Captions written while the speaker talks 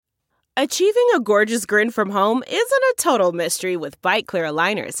Achieving a gorgeous grin from home isn't a total mystery with Bite Clear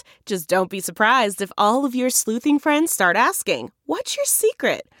aligners. Just don't be surprised if all of your sleuthing friends start asking, "What's your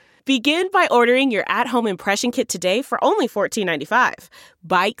secret?" Begin by ordering your at-home impression kit today for only $14.95.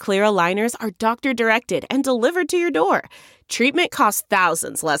 Bite Clear aligners are doctor-directed and delivered to your door. Treatment costs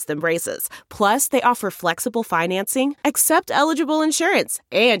thousands less than braces. Plus, they offer flexible financing, accept eligible insurance,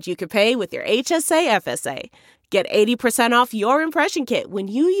 and you can pay with your HSA FSA. Get 80% off your impression kit when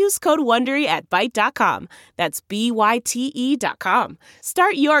you use code WONDERY at Byte.com. That's BYTE.com.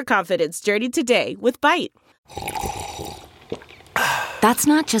 Start your confidence journey today with Byte. That's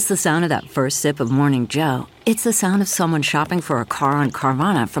not just the sound of that first sip of Morning Joe. It's the sound of someone shopping for a car on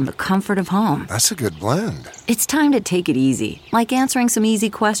Carvana from the comfort of home. That's a good blend. It's time to take it easy, like answering some easy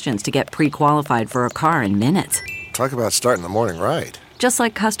questions to get pre-qualified for a car in minutes. Talk about starting the morning right. Just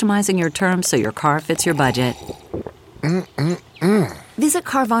like customizing your terms so your car fits your budget. Visit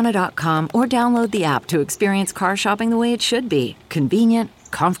Carvana.com or download the app to experience car shopping the way it should be. Convenient,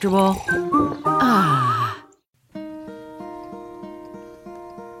 comfortable. Ah.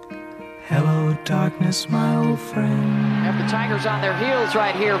 Hello, darkness, my old friend. Have the Tigers on their heels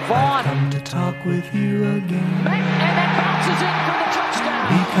right here. Vaughn. I've come to talk with you again. And that bounces in for the touchdown.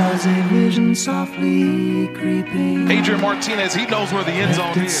 Because a vision softly creeping. Adrian Martinez, he knows where the end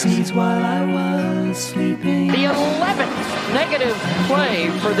zone is. Seeds while I was sleeping. The 11th negative play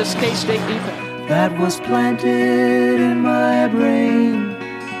for this K-State defense. That was planted in my brain.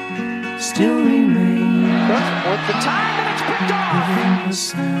 Still remains. With the time, and it's picked off. Within the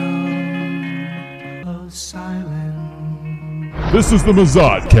sound of silence. This is the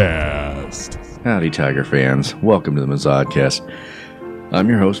Mizzou-cast. Howdy, Tiger fans. Welcome to the Mizzou-cast. I'm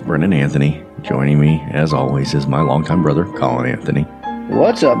your host, Brendan Anthony. Joining me, as always, is my longtime brother, Colin Anthony.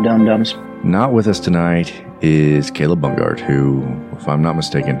 What's up, dum-dums? Not with us tonight is Caleb Bungard, who, if I'm not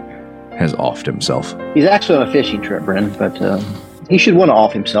mistaken, has offed himself. He's actually on a fishing trip, Brendan, but he should want to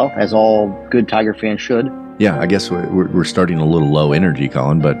off himself, as all good Tiger fans should. Yeah, I guess we're starting a little low energy,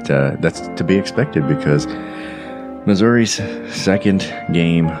 Colin, but that's to be expected because Missouri's second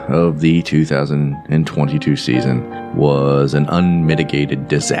game of the 2022 season was an unmitigated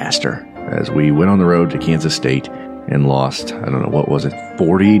disaster as we went on the road to Kansas State and lost, I don't know, what was it,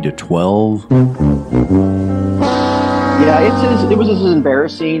 40-12? Yeah, it was as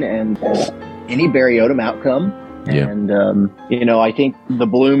embarrassing and any Barry Odom outcome. Yeah. And, I think the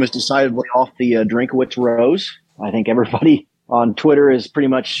bloom is decidedly off the Drinkowitz rose. I think everybody on Twitter is pretty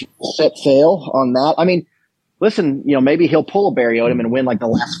much set sail on that. I mean, listen, maybe he'll pull a Barry Odom and win like the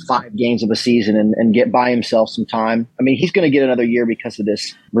last 5 games of the season and get by himself some time. I mean, he's going to get another year because of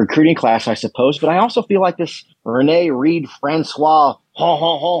this recruiting class, I suppose. But I also feel like this Rene Reed Francois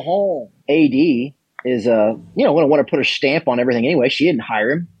AD is, going to want to put her stamp on everything anyway. She didn't hire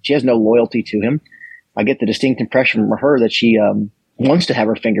him. She has no loyalty to him. I get the distinct impression from her that she wants to have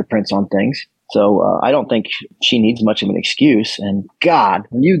her fingerprints on things. So I don't think she needs much of an excuse. And God,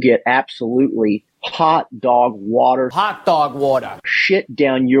 when you get absolutely hot dog water shit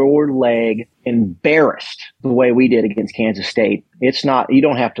down your leg, embarrassed the way we did against Kansas State, it's not, you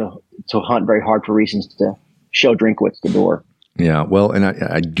don't have to hunt very hard for reasons to show Drinkwitz the door. Yeah, well, and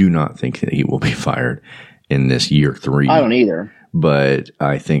I do not think that he will be fired in this year 3. I don't either. But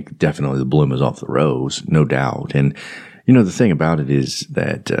I think definitely the bloom is off the rose, no doubt. And, the thing about it is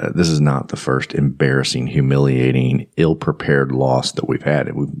that this is not the first embarrassing, humiliating, ill-prepared loss that we've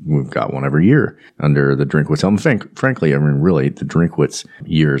had. We've got one every year under the Drinkwitz helm. Frankly, I mean, really, the Drinkwitz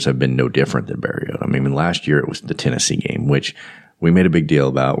years have been no different than Barry Odom. I mean, last year it was the Tennessee game, which we made a big deal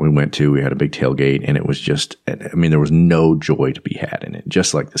about. We had a big tailgate, and it was just, there was no joy to be had in it,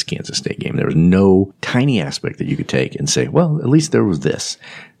 just like this Kansas State game. There was no tiny aspect that you could take and say, well, at least there was this.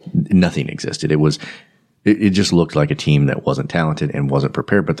 Nothing existed. It just looked like a team that wasn't talented and wasn't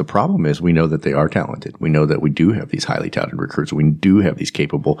prepared. But the problem is we know that they are talented. We know that we do have these highly talented recruits. We do have these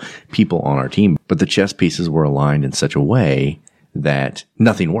capable people on our team. But the chess pieces were aligned in such a way that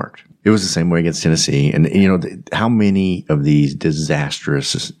nothing worked. It was the same way against Tennessee. And, how many of these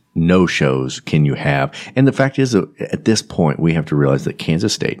disastrous no-shows can you have? And the fact is that at this point, we have to realize that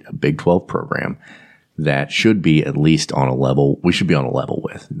Kansas State, a Big 12 program, that should be at least on a level, we should be on a level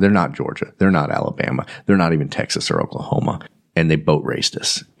with. They're not Georgia. They're not Alabama. They're not even Texas or Oklahoma. And they boat raced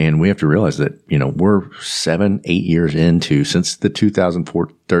us. And we have to realize that, we're 7-8 years into, since the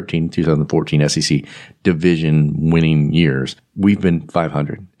 2013-2014 SEC division winning years, we've been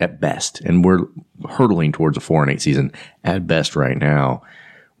 500 at best. And we're hurtling towards a 4-8 season at best right now.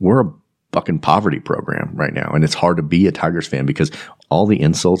 We're a fucking poverty program right now. And it's hard to be a Tigers fan because all the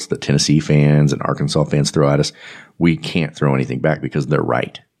insults that Tennessee fans and Arkansas fans throw at us, we can't throw anything back because they're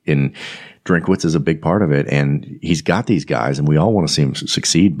right. And Drinkwitz is a big part of it. And he's got these guys, and we all want to see him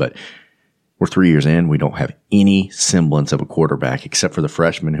succeed. But we're 3 years in. We don't have any semblance of a quarterback except for the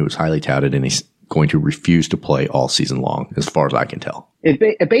freshman who is highly touted, and he's going to refuse to play all season long, as far as I can tell.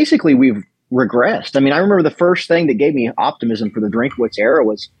 Basically, we've regressed. I mean, I remember the first thing that gave me optimism for the Drinkwitz era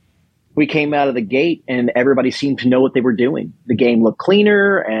was we came out of the gate and everybody seemed to know what they were doing. The game looked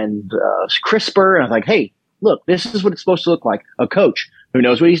cleaner and crisper. And I was like, hey, look, this is what it's supposed to look like. A coach who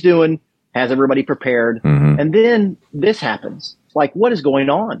knows what he's doing, has everybody prepared. Mm-hmm. And then this happens. It's like, what is going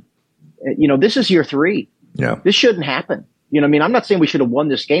on? This is year 3. Yeah. This shouldn't happen. I mean, I'm not saying we should have won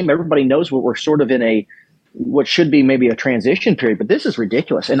this game. Everybody knows we're sort of in what should be maybe a transition period, but this is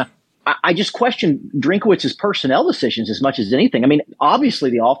ridiculous. And I just question Drinkwitz's personnel decisions as much as anything. I mean, obviously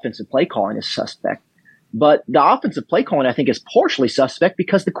the offensive play calling is suspect, but the offensive play calling, I think, is partially suspect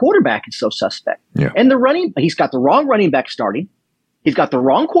because the quarterback is so suspect. Yeah. And he's got the wrong running back starting. He's got the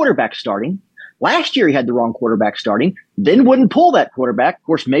wrong quarterback starting. Last year he had the wrong quarterback starting, then wouldn't pull that quarterback. Of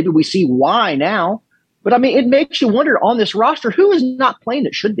course, maybe we see why now. But I mean, it makes you wonder on this roster, who is not playing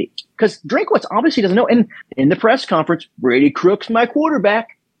that should be? Because Drinkwitz obviously doesn't know. And in the press conference, Brady Crook's my quarterback.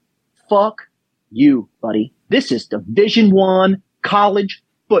 Fuck you, buddy. This is Division I college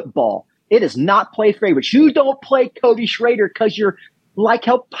football. It is not play favorites. You don't play Cody Schrader because you're like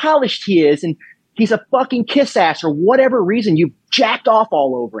how polished he is and he's a fucking kiss ass or whatever reason you've jacked off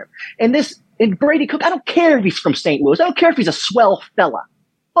all over him. And Brady Cook, I don't care if he's from St. Louis. I don't care if he's a swell fella.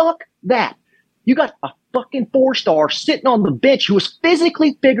 Fuck that. You got a fucking 4-star sitting on the bench who is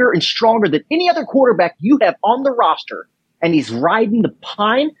physically bigger and stronger than any other quarterback you have on the roster. And he's riding the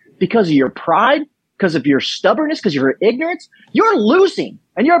pine because of your pride, because of your stubbornness, because of your ignorance. You're losing,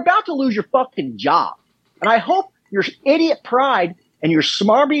 and you're about to lose your fucking job. And I hope your idiot pride and your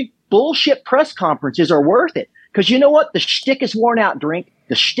smarmy bullshit press conferences are worth it. Because you know what? The shtick is worn out, Drink.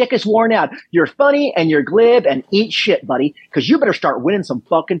 The shtick is worn out. You're funny and you're glib and eat shit, buddy, because you better start winning some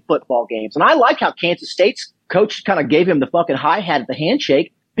fucking football games. And I like how Kansas State's coach kind of gave him the fucking hi-hat at the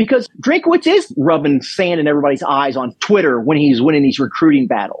handshake, because Drinkwitz is rubbing sand in everybody's eyes on Twitter when he's winning these recruiting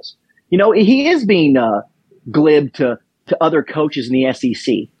battles. He is being glib to other coaches in the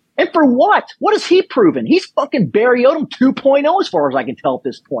SEC. And for what? What has he proven? He's fucking Barry Odom 2.0 as far as I can tell at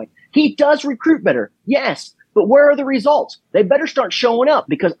this point. He does recruit better, yes. But where are the results? They better start showing up,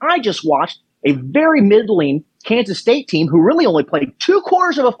 because I just watched a very middling Kansas State team who really only played 2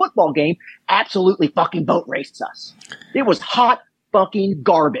 quarters of a football game absolutely fucking boat raced us. It was hot fucking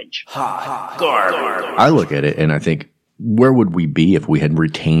garbage. Hot garbage. I look at it and I think, where would we be if we had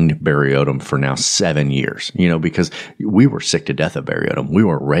retained Barry Odom for now 7 years? Because we were sick to death of Barry Odom. We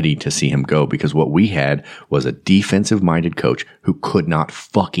weren't ready to see him go, because what we had was a defensive-minded coach who could not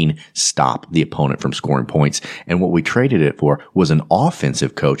fucking stop the opponent from scoring points. And what we traded it for was an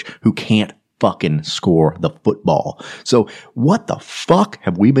offensive coach who can't fucking score the football. So what the fuck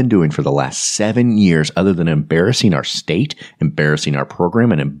have we been doing for the last 7 years other than embarrassing our state, embarrassing our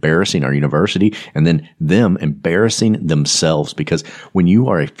program, and embarrassing our university, and then them embarrassing themselves? Because when you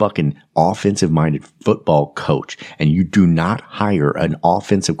are a fucking offensive-minded football coach and you do not hire an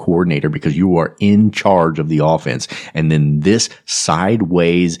offensive coordinator because you are in charge of the offense, and then this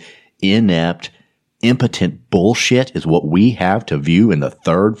sideways, inept, impotent bullshit is what we have to view in the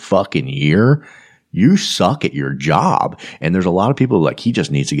 3rd fucking year, you suck at your job. And there's a lot of people like, he just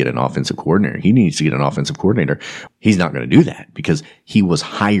needs to get an offensive coordinator. He needs to get an offensive coordinator. He's not going to do that because he was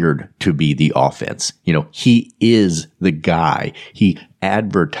hired to be the offense. He is the guy. He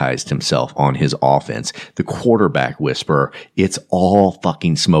advertised himself on his offense. The quarterback whisperer. It's all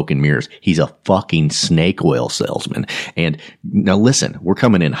fucking smoke and mirrors. He's a fucking snake oil salesman. And now listen, we're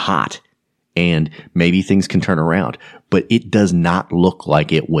coming in hot. And maybe things can turn around, but it does not look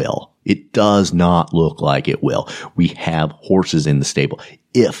like it will. It does not look like it will. We have horses in the stable.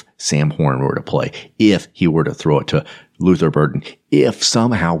 If Sam Horn were to play, if he were to throw it to Luther Burden, if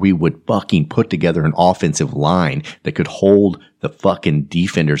somehow we would fucking put together an offensive line that could hold the fucking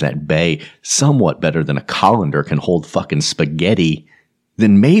defenders at bay somewhat better than a colander can hold fucking spaghetti,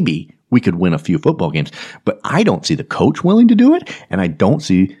 then maybe we could win a few football games. But I don't see the coach willing to do it, and I don't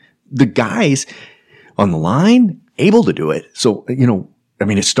see the guys on the line able to do it. So,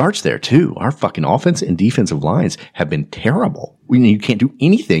 it starts there too. Our fucking offense and defensive lines have been terrible. You can't do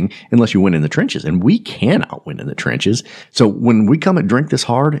anything unless you win in the trenches, and we cannot win in the trenches. So when we come and drink this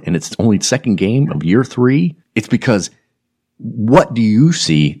hard and it's only 2nd game of year 3, it's because what do you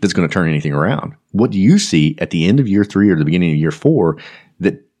see that's going to turn anything around? What do you see at the end of year 3 or the beginning of year 4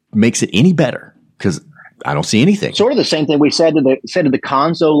 that makes it any better? Because I don't see anything. Sort of the same thing we said to the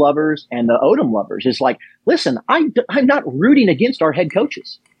Konzo lovers and the Odom lovers. It's like, listen, I'm not rooting against our head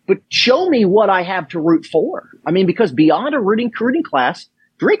coaches. but show me what I have to root for. I mean, because beyond a recruiting class,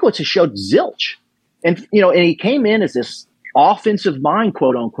 Drinkwitz has showed zilch. And, and he came in as this offensive mind,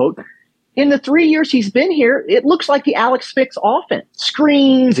 quote unquote. In the 3 years he's been here, it looks like the Alex Fix offense.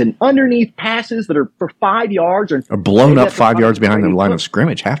 Screens and underneath passes that are for 5 yards. Or blown up 5 yards behind the line of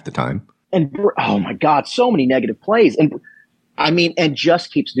scrimmage half the time. And, oh my God, so many negative plays. And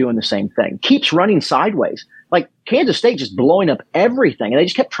just keeps doing the same thing. Keeps running sideways. Like Kansas State just blowing up everything. And they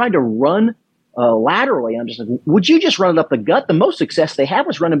just kept trying to run laterally. I'm just like, would you just run it up the gut? The most success they had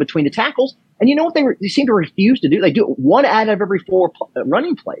was running between the tackles. And you know what they seem to refuse to do? They do it 1 out of every 4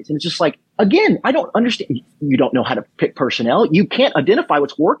 running plays. And it's just like, again, I don't understand. You don't know how to pick personnel. You can't identify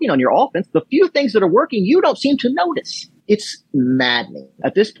what's working on your offense. The few things that are working, you don't seem to notice. It's maddening.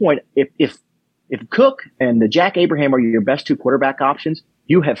 At this point, if Cook and the Jack Abraham are your best 2 quarterback options,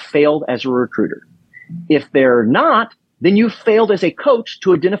 you have failed as a recruiter. If they're not, then you failed as a coach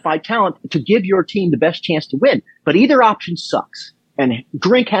to identify talent to give your team the best chance to win. But either option sucks, and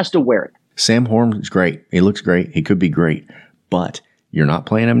Drink has to wear it. Sam Horn is great. He looks great. He could be great. But you're not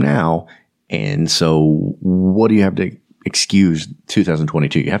playing him now. And so what do you have to excuse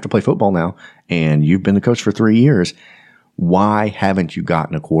 2022? You have to play football now, and you've been the coach for 3 years. Why haven't you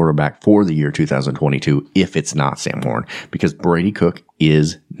gotten a quarterback for the year 2022 if it's not Sam Horn? Because Brady Cook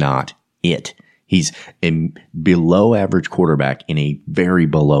is not it. He's a below average quarterback in a very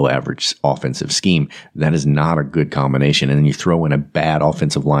below average offensive scheme. That is not a good combination. And then you throw in a bad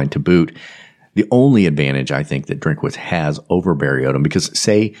offensive line to boot. The only advantage I think that Drinkwitz has over Barry Odom, because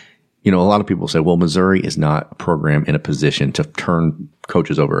say, a lot of people say, well, Missouri is not a program in a position to turn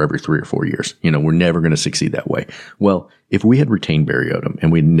coaches over every 3 or 4 years. We're never going to succeed that way. Well, if we had retained Barry Odom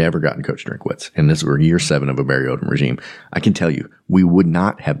and we'd never gotten Coach Drinkwitz, and this were year 7 of a Barry Odom regime, I can tell you, we would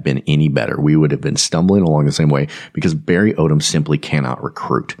not have been any better. We would have been stumbling along the same way because Barry Odom simply cannot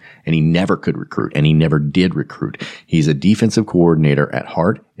recruit, and he never could recruit, and he never did recruit. He's a defensive coordinator at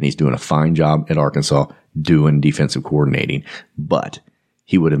heart, and he's doing a fine job at Arkansas doing defensive coordinating, but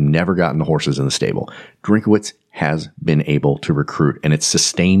he would have never gotten the horses in the stable. Drinkwitz has been able to recruit, and it's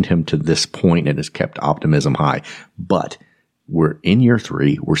sustained him to this point and has kept optimism high. But we're in year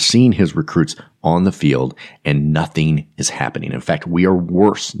 3. We're seeing his recruits on the field, and nothing is happening. In fact, we are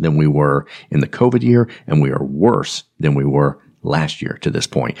worse than we were in the COVID year, and we are worse than we were last year to this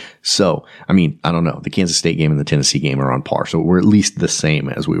point. So, I don't know. The Kansas State game and the Tennessee game are on par. So we're at least the same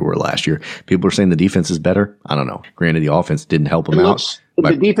as we were last year. People are saying the defense is better. I don't know. Granted, the offense didn't help them out.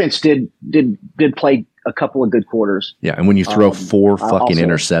 The defense did play a couple of good quarters. Yeah, and when you throw 4 fucking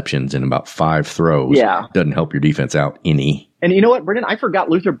interceptions in about 5 throws, doesn't help your defense out any. And you know what, Brendan? I forgot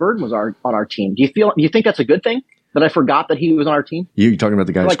Luther Burden was on our team. Do you think that's a good thing? That I forgot that he was on our team? You're talking about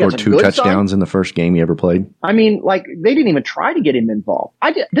the guy who scored 2 touchdowns in the first game he ever played? They didn't even try to get him involved.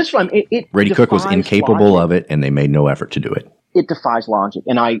 Brady Cook was incapable of it, and they made no effort to do it. It defies logic.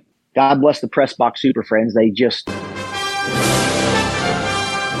 And God bless the Press Box Super Friends. They just...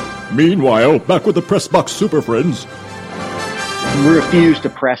 Meanwhile, back with the Press Box Super Friends. Refuse to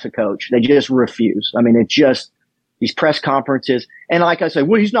press a coach. They just refuse. These press conferences. And like I said,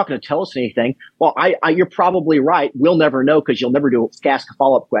 well, he's not going to tell us anything. Well, you're probably right. We'll never know because you'll never ask a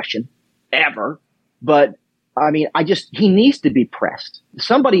follow-up question ever. But he needs to be pressed.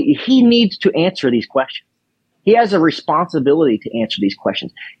 He needs to answer these questions. He has a responsibility to answer these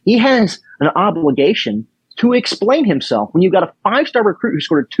questions. He has an obligation to explain himself. When you've got a 5-star recruit who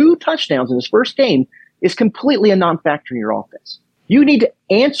scored 2 touchdowns in his first game, is completely a non-factor in your offense. You need to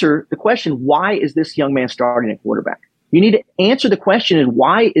answer the question, why is this young man starting at quarterback? You need to answer the question, and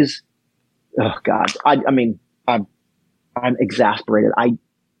why is, oh God, I'm exasperated.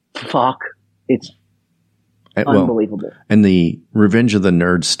 It's unbelievable. And the Revenge of the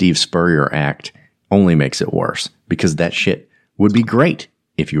Nerds Steve Spurrier act only makes it worse, because that shit would be great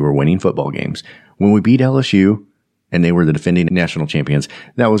if you were winning football games. When we beat LSU and they were the defending national champions,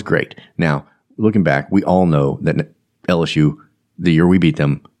 that was great. Now, looking back, we all know that LSU, the year we beat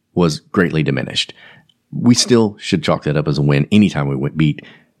them, was greatly diminished. We still should chalk that up as a win anytime we beat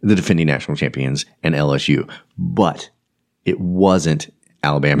the defending national champions and LSU. But it wasn't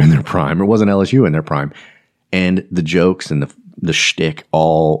Alabama in their prime. It wasn't LSU in their prime. And the jokes and the shtick,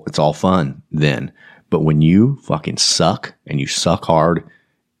 it's all fun then. But when you fucking suck and you suck hard,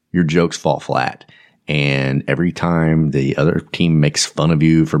 your jokes fall flat. And every time the other team makes fun of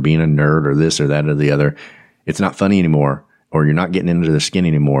you for being a nerd or this or that or the other, it's not funny anymore, or you're not getting into their skin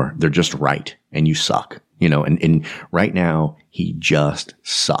anymore. They're just right, and you suck. And right now, he just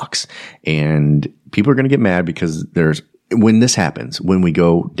sucks. And people are going to get mad because there's when this happens, when we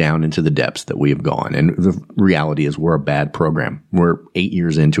go down into the depths that we have gone, and the reality is we're a bad program. We're 8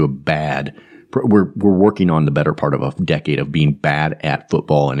 years into we're working on the better part of a decade of being bad at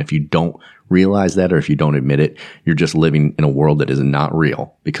football. And if you don't realize that, or if you don't admit it, you're just living in a world that is not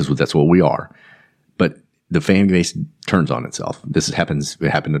real, because that's what we are. But the fan base turns on itself. It happened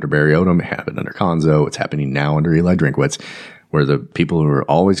under Barry Odom. It happened under Conzo. It's happening now under Eli Drinkwitz, where the people who are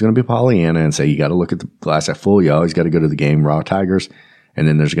always going to be Pollyanna and say, you got to look at the glass half full. You always got to go to the game, raw Tigers. And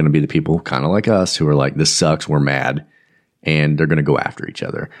then there's going to be the people kind of like us who are like, this sucks. We're mad. And they're going to go after each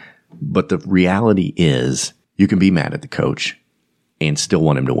other. But the reality is you can be mad at the coach and still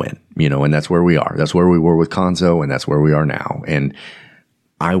want him to win, and that's where we are. That's where we were with Conzo, and that's where we are now. And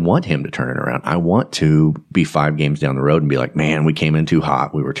I want him to turn it around. I want to be 5 games down the road and be like, man, we came in too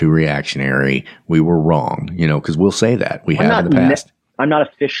hot. We were too reactionary. We were wrong, because we'll say that. We have in the past. I'm not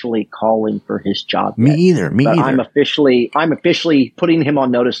officially calling for his job Me yet, either. I'm officially putting him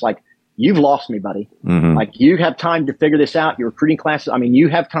on notice, like, you've lost me, buddy. Mm-hmm. Like, you have time to figure this out. Your recruiting classes, you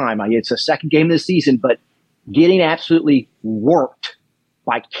have time. It's a second game of the season, but getting absolutely worked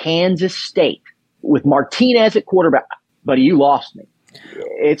by Kansas State with Martinez at quarterback, buddy, you lost me.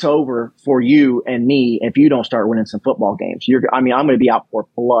 It's over for you and me if you don't start winning some football games. I'm going to be out for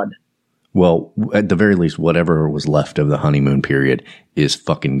blood. Well, at the very least, whatever was left of the honeymoon period is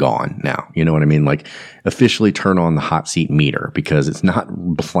fucking gone now. You know what I mean? Like, officially turn on the hot seat meter, because it's not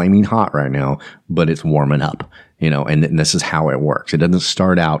flaming hot right now, but it's warming up, and this is how it works. It doesn't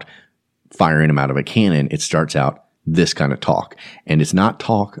start out firing them out of a cannon. It starts out this kind of talk. And it's not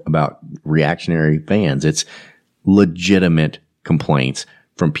talk about reactionary fans. It's legitimate complaints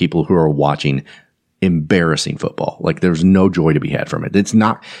from people who are watching embarrassing football. Like, there's no joy to be had from it. It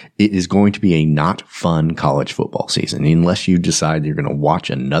is going to be a not fun college football season unless you decide you're going to watch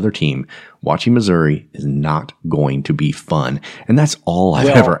another team. Watching Missouri is not going to be fun. And that's all I've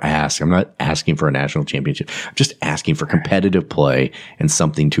ever asked. I'm not asking for a national championship. I'm just asking for competitive play and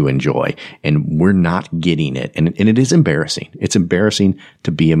something to enjoy. And we're not getting it. And it is embarrassing. It's embarrassing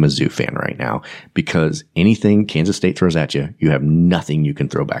to be a Mizzou fan right now, because anything Kansas State throws at you, you have nothing you can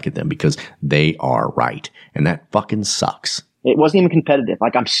throw back at them, because they are right. And that fucking sucks. It wasn't even competitive.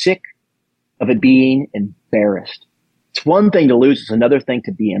 Like, I'm sick of it being embarrassed. It's one thing to lose. It's another thing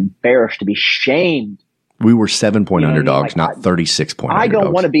to be embarrassed, to be shamed. We were 7-point underdogs, not 36-point underdogs. I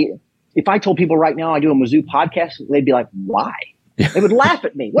don't want to be. If I told people right now I do a Mizzou podcast, they'd be like, why? They would laugh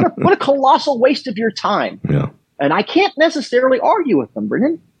at me. What a colossal waste of your time. Yeah. And I can't necessarily argue with them,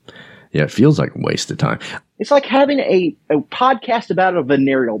 Brendan. Yeah, it feels like a waste of time. It's like having a podcast about a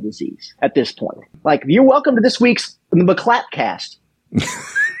venereal disease at this point. Like, you're welcome to this week's McClapcast.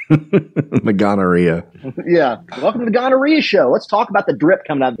 The gonorrhea. Yeah. Welcome to the gonorrhea show. Let's talk about the drip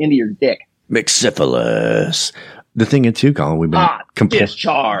coming out into your dick. McSyphilis. The thing is, too, Colin, we've been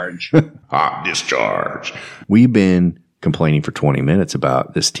discharge. Hot discharge. We've been complaining for 20 minutes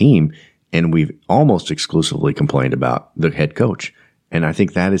about this team, and we've almost exclusively complained about the head coach. And I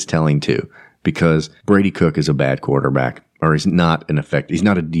think that is telling, too, because Brady Cook is a bad quarterback, or he's not a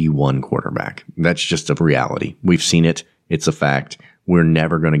D1 quarterback. That's just a reality. We've seen it. It's a fact. We're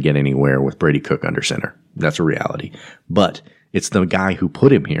never going to get anywhere with Brady Cook under center. That's a reality. But it's the guy who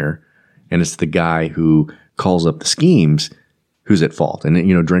put him here, and it's the guy who calls up the schemes who's at fault. And,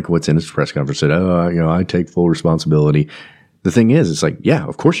 Drinkwitz in his press conference said, I take full responsibility. The thing is, it's like, yeah,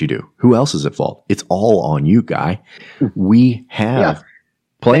 of course you do. Who else is at fault? It's all on you, guy. We have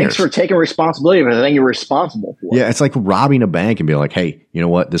players. Thanks for taking responsibility for the thing you're responsible for. Yeah, it's like robbing a bank and being like, hey, you know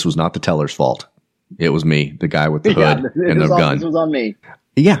what? This was not the teller's fault. It was me, the guy with the hood and the gun. This was on me.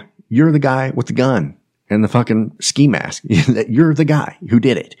 Yeah, you're the guy with the gun and the fucking ski mask. You're the guy who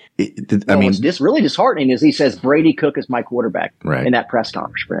did it. What's really disheartening is he says Brady Cook is my quarterback in that press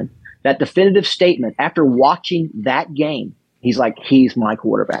conference, friend. That definitive statement after watching that game, he's like, he's my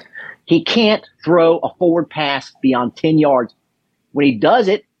quarterback. He can't throw a forward pass beyond 10 yards. When he does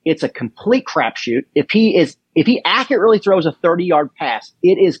it, it's a complete crapshoot. If he accurately throws a 30-yard pass,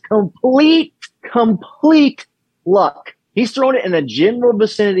 it is complete luck. He's throwing it in the general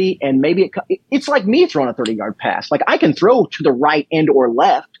vicinity, and maybe it's like me throwing a 30-yard pass. Like, I can throw to the right and or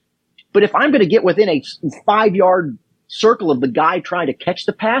left, but if I'm going to get within a 5-yard circle of the guy trying to catch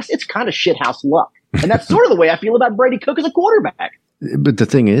the pass, it's kind of shithouse luck. And that's sort of the way I feel about Brady Cook as a quarterback. But the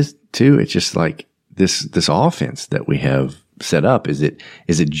thing is, too, it's just like this offense that we have set up. Is it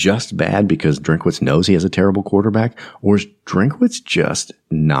just bad because Drinkwitz knows he has a terrible quarterback, or is Drinkwitz just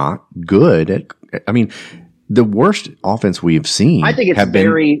not good at? I mean, the worst offense we've seen. I think it's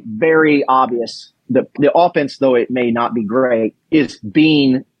very, very obvious that the offense, though it may not be great, is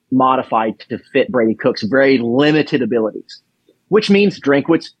being modified to fit Brady Cook's very limited abilities, which means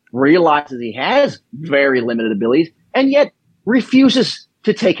Drinkwitz realizes he has very limited abilities and yet refuses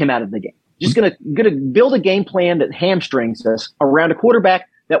to take him out of the game. Just gonna build a game plan that hamstrings us around a quarterback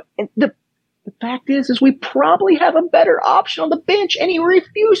that the fact is we probably have a better option on the bench, and he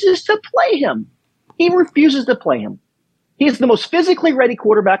refuses to play him. He refuses to play him. He is the most physically ready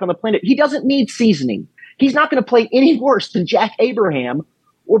quarterback on the planet. He doesn't need seasoning. He's not going to play any worse than Jack Abraham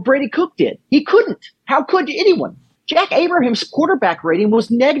or Brady Cook did. He couldn't. How could anyone? Jack Abraham's quarterback rating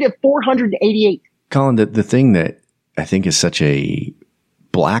was negative 488. Colin, the thing that I think is such a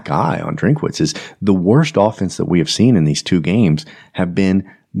black eye on Drinkwitz is the worst offense that we have seen in these two games have been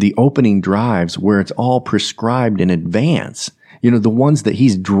the opening drives where it's all prescribed in advance. You know, the ones that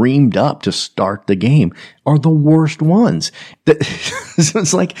he's dreamed up to start the game are the worst ones. So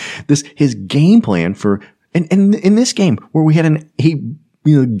it's like his game plan for, and in this game where we had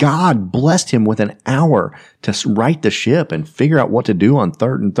God blessed him with an hour to right the ship and figure out what to do on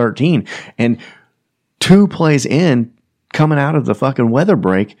 3rd and 13. And 2 plays in, coming out of the fucking weather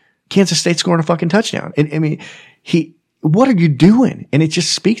break, Kansas State scoring a fucking touchdown. And I mean, what are you doing? And it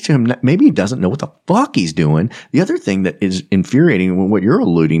just speaks to him. Maybe he doesn't know what the fuck he's doing. The other thing that is infuriating, what you're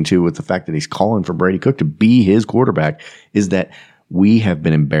alluding to with the fact that he's calling for Brady Cook to be his quarterback, is that we have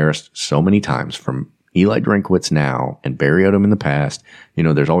been embarrassed so many times from Eli Drinkwitz now and Barry Odom in the past. You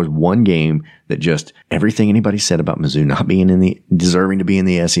know, there's always one game that just everything anybody said about Mizzou not being deserving to be in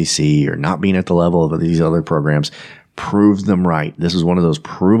the SEC or not being at the level of these other programs proves them right. This is one of those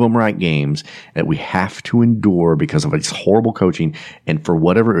prove them right games that we have to endure because of this horrible coaching. And for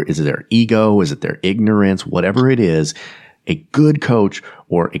whatever, is it their ego? Is it their ignorance? Whatever it is, a good coach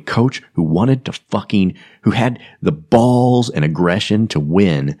or a coach who wanted to who had the balls and aggression to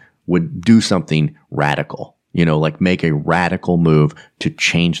win would do something radical. You know, like make a radical move to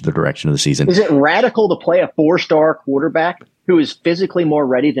change the direction of the season. Is it radical to play a 4-star quarterback who is physically more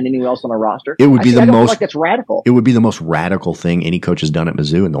ready than anyone else on the roster? It would be I don't feel like that's radical. It would be the most radical thing any coach has done at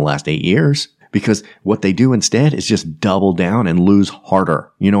Mizzou in the last 8 years, because what they do instead is just double down and lose harder.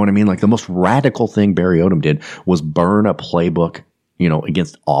 You know what I mean? Like the most radical thing Barry Odom did was burn a playbook, you know,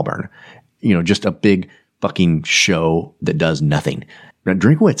 against Auburn. You know, just a big fucking show that does nothing. Now,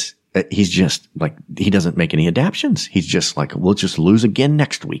 Drinkwitz, he's just like, he doesn't make any adaptions. He's just like, we'll just lose again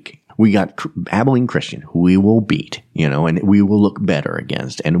next week. We got Abilene Christian, who we will beat, you know, and we will look better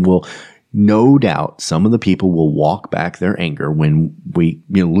against. And we'll, no doubt, some of the people will walk back their anger when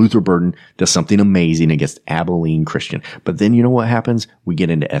Luther Burden does something amazing against Abilene Christian. But then you know what happens? We get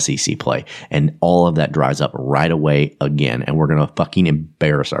into SEC play and all of that dries up right away again. And we're going to fucking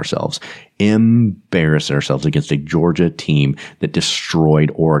embarrass ourselves against a Georgia team that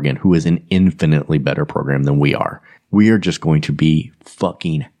destroyed Oregon, who is an infinitely better program than we are. We are just going to be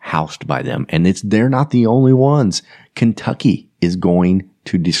fucking housed by them. And they're not the only ones. Kentucky is going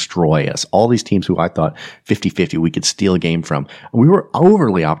to destroy us. All these teams who I thought 50-50 we could steal a game from. We were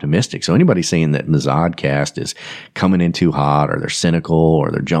overly optimistic. So anybody saying that Mizzodcast is coming in too hot or they're cynical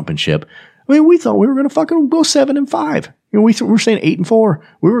or they're jumping ship, I mean, we thought we were going to fucking go 7-5. You know, we were saying 8-4.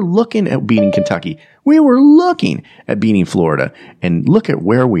 We were looking at beating Kentucky. We were looking at beating Florida. And look at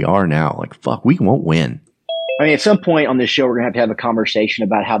where we are now. Like, fuck, we won't win. I mean, at some point on this show, we're going to have a conversation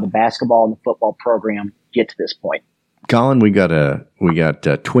about how the basketball and the football program get to this point. Colin, we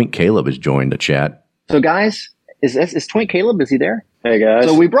got Twink Caleb has joined the chat. So, guys, is Twink Caleb? Is he there? Hey, guys.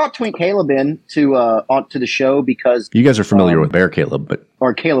 So we brought Twink Caleb in onto the show because you guys are familiar with Bear Caleb,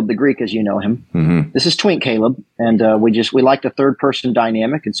 or Caleb the Greek, as you know him. Mm-hmm. This is Twink Caleb, and we like the third person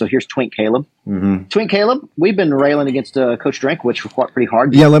dynamic, and so here's Twink Caleb. Mm-hmm. Twink Caleb, we've been railing against Coach Drinkwitz for pretty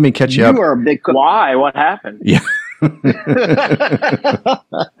hard. Yeah, let me catch you up. You are a big coach. Why? What happened? Yeah.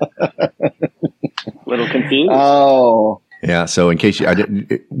 Little confused. Oh. Yeah, so in case tell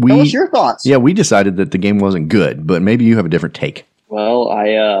us your thoughts. Yeah, we decided that the game wasn't good, but maybe you have a different take. Well,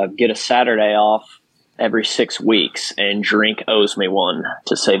 I get a Saturday off every 6 weeks, and Drink owes me one,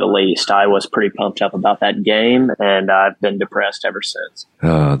 to say the least. I was pretty pumped up about that game, and I've been depressed ever since.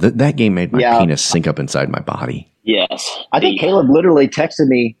 That game made my penis sink up inside my body. Yes. I think Caleb literally texted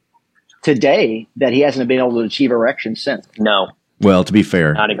me today that he hasn't been able to achieve erection since. No. Well, to be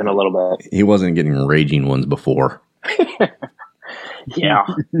fair, not even a little bit. He wasn't getting raging ones before. Yeah.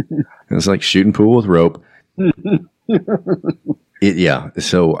 It was like shooting pool with rope. Yeah.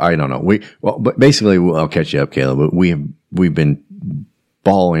 So I don't know. But basically, I'll catch you up, Caleb. We've been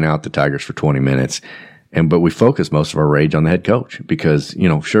bawling out the Tigers for 20 minutes, but we focused most of our rage on the head coach because, you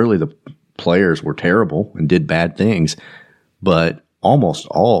know, surely the players were terrible and did bad things, but almost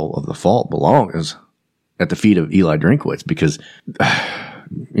all of the fault belongs at the feet of Eli Drinkwitz because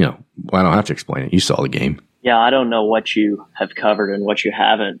I don't have to explain it. You saw the game. Yeah, I don't know what you have covered and what you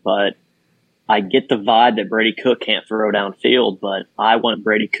haven't, but I get the vibe that Brady Cook can't throw downfield, but I want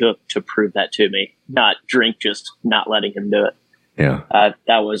Brady Cook to prove that to me, not Drink just not letting him do it. Yeah.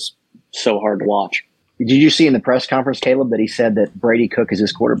 That was so hard to watch. Did you see in the press conference, Caleb, that he said that Brady Cook is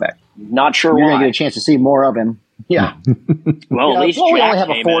his quarterback? Not sure You're why. going to get a chance to see more of him. Yeah. Well, at least we Jack only have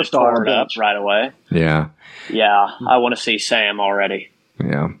a came 4-star in up right away. Yeah. Yeah, I want to see Sam already.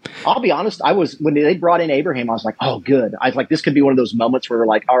 Yeah. I'll be honest. When they brought in Abraham, I was like, oh, good. I was like, this could be one of those moments where we're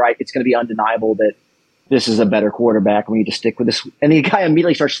like, all right, it's going to be undeniable that this is a better quarterback. We need to stick with this. And the guy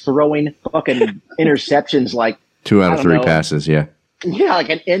immediately starts throwing fucking interceptions like 2 out of 3 passes. Yeah. Yeah, like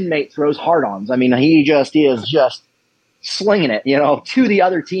an inmate throws hard-ons. I mean, he is just slinging it, to the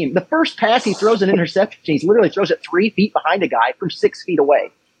other team. The first pass, he throws an interception. He literally throws it 3 feet behind a guy from 6 feet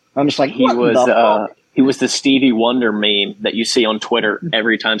away. I'm just like, he was the Stevie Wonder meme that you see on Twitter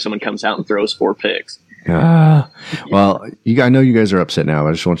every time someone comes out and throws 4 picks. Well, I know you guys are upset now.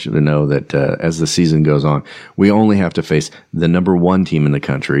 I just want you to know that as the season goes on, we only have to face the number 1 team in the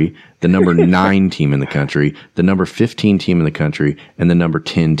country, the number 9 team in the country, the number 15 team in the country, and the number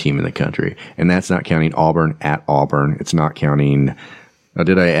 10 team in the country. And that's not counting Auburn at Auburn. It's not counting.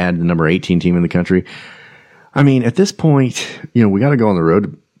 Did I add the number 18 team in the country? I mean, at this point, we got to go on the road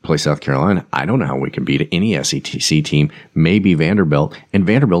to play South Carolina. I don't know how we can beat any SEC team, maybe Vanderbilt. And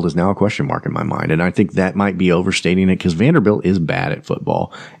Vanderbilt is now a question mark in my mind. And I think that might be overstating it because Vanderbilt is bad at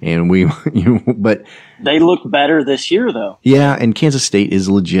football. And but they look better this year though. Yeah. And Kansas State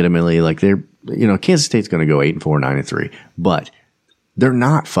is legitimately Kansas State's going to go 8-4, 9-3, but they're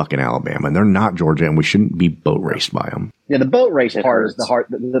not fucking Alabama and they're not Georgia. And we shouldn't be boat raced by them. Yeah. The boat race part is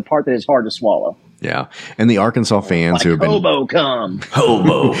the part that is hard to swallow. Yeah. And the Arkansas fans who have been Hobo come.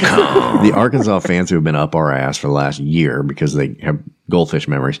 The Arkansas fans who have been up our ass for the last year because they have goldfish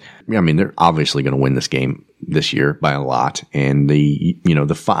memories. I mean, they're obviously going to win this game this year by a lot. And the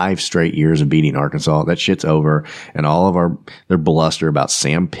 5 straight years of beating Arkansas, that shit's over. And all of their bluster about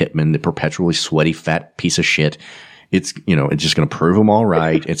Sam Pittman, the perpetually sweaty, fat piece of shit. It's just going to prove them all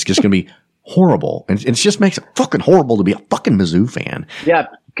right. It's just going to be horrible. And it just makes it fucking horrible to be a fucking Mizzou fan. Yeah.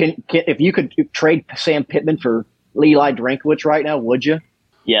 If you could trade Sam Pittman for Eli Drinkwitz right now, would you?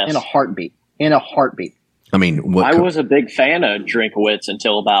 Yes. In a heartbeat. I mean, I was a big fan of Drinkwitz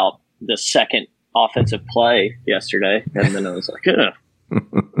until about the second offensive play yesterday. And then I was like,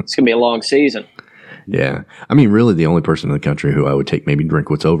 it's going to be a long season. Yeah. I mean, really the only person in the country who I would take maybe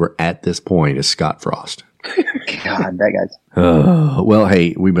Drinkwitz over at this point is Scott Frost. God, that guy's. Well,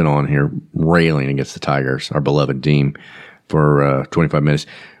 hey, we've been on here railing against the Tigers, our beloved team, for 25 minutes.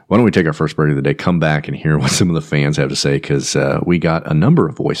 Why don't we take our first break of the day, come back and hear what some of the fans have to say, because we got a number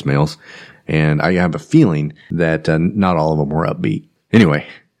of voicemails, and I have a feeling that not all of them were upbeat. Anyway,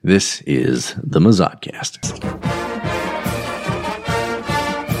 this is the Mizzoucast.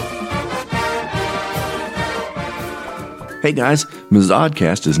 Hey guys,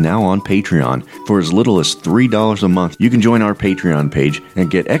 Mizzoucast is now on Patreon. For as little as $3 a month, you can join our Patreon page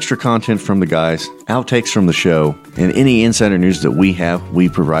and get extra content from the guys, outtakes from the show, and any insider news that we have, we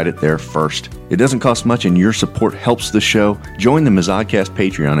provide it there first. It doesn't cost much and your support helps the show. Join the Mizzoucast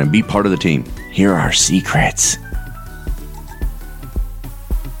Patreon and be part of the team. Here are secrets.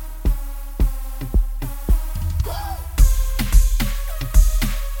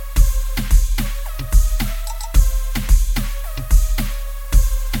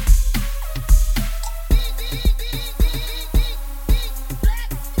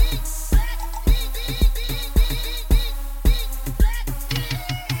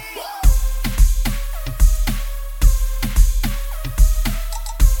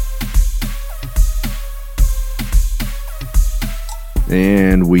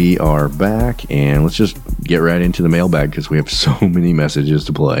 And we are back, and let's just get right into the mailbag because we have so many messages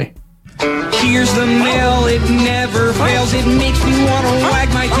to play. Here's the mail, it never fails. It makes me want to wag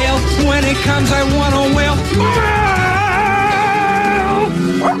my tail. When it comes, I want to wail.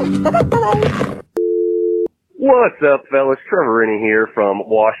 What's up, fellas? Trevor Rennie here from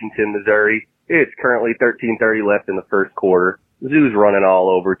Washington, Missouri. It's currently 13:30 left in the first quarter. Mizzou's running all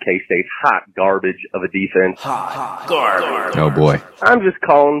over K-State's hot garbage of a defense. Hot garbage. Oh, boy. I'm just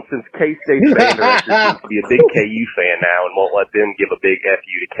calling since K-State's band director seems to be a big KU fan now and won't let them give a big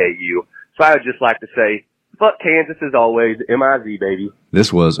FU to KU. So I would just like to say, fuck Kansas as always, MIZ, baby.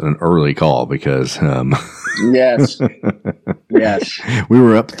 This was an early call because Yes. Yes. We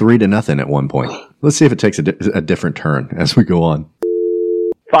were up 3-0 at one point. Let's see if it takes a different turn as we go on.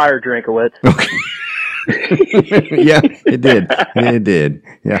 Fire Drinkowitz. Okay. Yeah, it did. It did.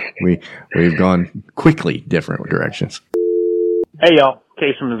 Yeah, we've gone quickly different directions. Hey y'all,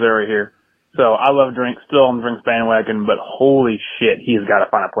 Case from Missouri here. So I love Drink, still on the Drinks bandwagon, but holy shit, he's got to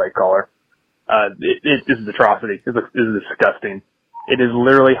find a play caller. This is atrocity. This is disgusting. It is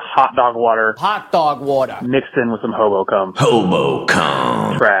literally hot dog water. Hot dog water. Mixed in with some hobo cum. Hobo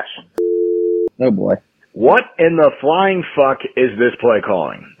cum. Trash. Oh boy. What in the flying fuck is this play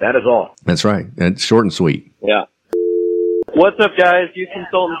calling? That is all. That's right. It's short and sweet. Yeah. What's up, guys? Youth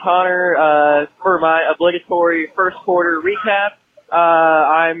Consultant Connor for my obligatory first quarter recap.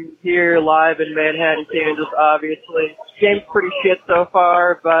 I'm here live in Manhattan, Kansas, obviously. Game's pretty shit so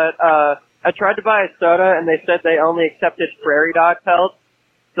far, but I tried to buy a soda, and they said they only accepted prairie dog pelts.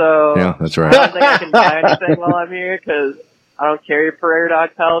 So yeah, that's right. I don't think I can buy anything while I'm here, because I don't carry prairie dog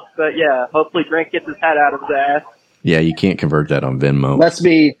pelts. But yeah, hopefully Drink gets his head out of his ass. Yeah, you can't convert that on Venmo. Let's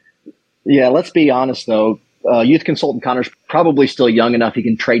be honest, though. Youth Consultant Connor's probably still young enough he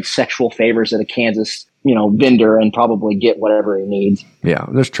can trade sexual favors at a Kansas, vendor and probably get whatever he needs. Yeah,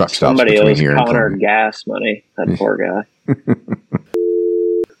 there's truck stops Somebody between owes here and Connor Clinton. gas money. That poor guy.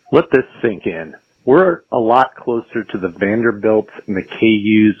 Let this sink in. We're a lot closer to the Vanderbilts and the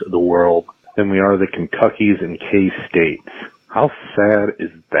KUs of the world than we are the Kentuckys and K-States. How sad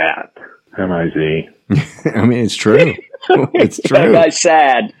is that? M-I-Z. I mean, it's true. It's true. That's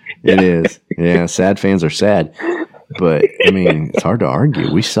sad. It is. Yeah, sad fans are sad. But, I mean, it's hard to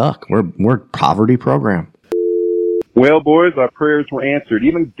argue. We suck. We're a poverty program. Well, boys, our prayers were answered.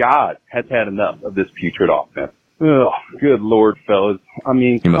 Even God has had enough of this putrid offense. Oh, good Lord, fellas. I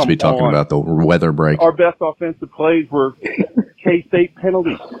mean, You must be talking about the weather break. Our best offensive plays were K-State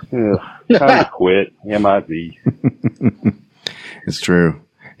penalties. Ugh, time to quit. M-I-Z. It's true.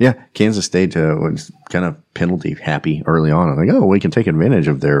 Yeah, Kansas State was kind of penalty happy early on. I'm like, we can take advantage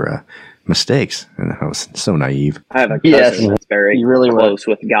of their mistakes. And I was so naive. I have a cousin that's very close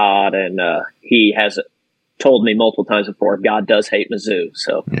with God, and he has told me multiple times before, God does hate Mizzou.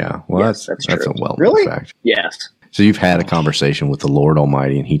 So yeah, well, yes, that's a true. well-known fact. Yes. So you've had a conversation with the Lord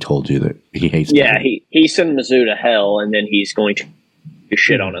Almighty, and he told you that he hates Yeah, Mizzou. he sent Mizzou to hell, and then he's going to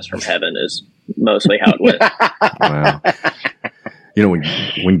shit on us from heaven is mostly how it went. Wow.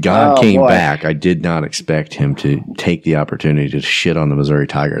 When God came back, I did not expect him to take the opportunity to shit on the Missouri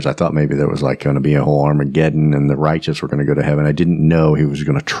Tigers. I thought maybe there was going to be a whole Armageddon and the righteous were going to go to heaven. I didn't know he was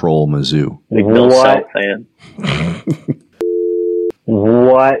going to troll Mizzou. Big Bill Self fan.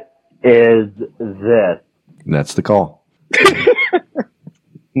 What is this? That's the call.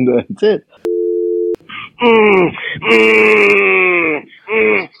 That's it.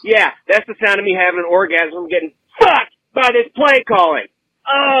 Yeah, that's the sound of me having an orgasm getting fucked by this play calling.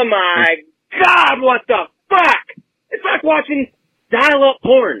 Oh my God, what the fuck? It's like watching dial-up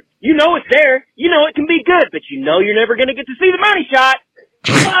porn. You know it's there. You know it can be good, but you know you're never going to get to see the money shot.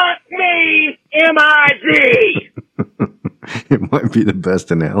 Fuck me, M-I-Z. It might be the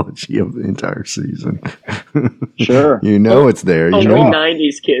best analogy of the entire season. Sure. You know it's there. You Only know.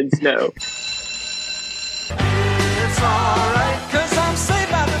 90s kids know.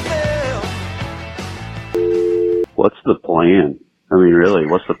 What's the plan? I mean, really,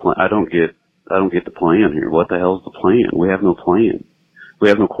 what's the plan? I don't get the plan here. What the hell's the plan? We have no plan. We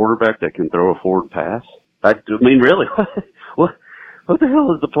have no quarterback that can throw a forward pass. I mean, really, what the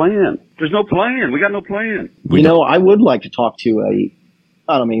hell is the plan? There's no plan. We got no plan. I would like to talk to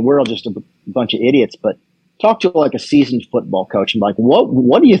we're all just a bunch of idiots, but talk to a seasoned football coach and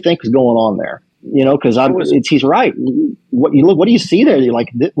what do you think is going on there? Because he's right. What do you see there? You're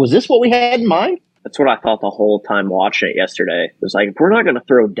like, was this what we had in mind? That's what I thought the whole time watching it yesterday. It was like, if we're not going to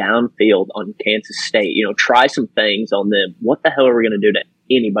throw downfield on Kansas State, try some things on them, what the hell are we going to do to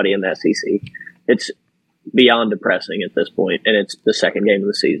anybody in the SEC? It's beyond depressing at this point, and it's the second game of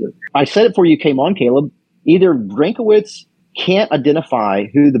the season. I said it before you came on, Caleb. Either Drinkowitz can't identify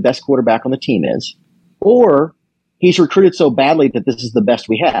who the best quarterback on the team is, or he's recruited so badly that this is the best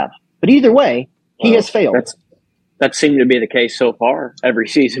we have. But either way, he has failed. That seemed to be the case so far every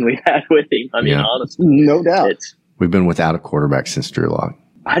season we've had with him. I mean, honestly. No doubt. We've been without a quarterback since Drew Lock.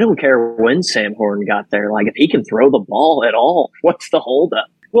 I don't care when Sam Horn got there. Like, if he can throw the ball at all, what's the holdup?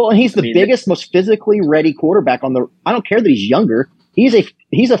 Well, and he's the biggest, most physically ready quarterback on the – I don't care that he's younger. He's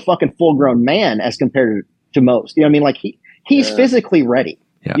a fucking full-grown man as compared to most. You know what I mean? He's physically ready.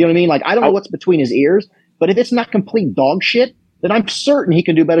 Yeah. You know what I mean? I don't know what's between his ears, but if it's not complete dog shit, then I'm certain he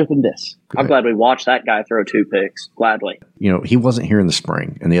can do better than this. I'm glad we watched that guy throw 2 picks. Gladly. He wasn't here in the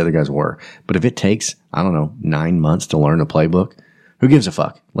spring, and the other guys were. But if it takes, 9 months to learn a playbook, who gives a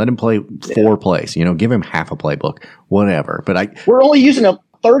fuck? Let him play 4 plays. Give him half a playbook, whatever. But we're only using a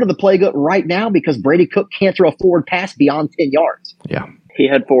third of the playbook right now because Brady Cook can't throw a forward pass beyond 10 yards. Yeah. He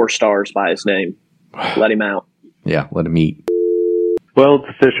had 4 stars by his name. Let him out. Yeah, let him eat. Well, it's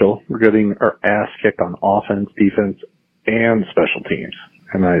official. We're getting our ass kicked on offense, defense, and special teams.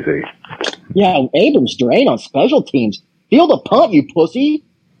 MIZ. Yeah, Abrams drain on special teams. Feel the punt, you pussy.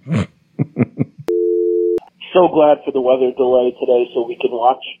 So glad for the weather delay today so we can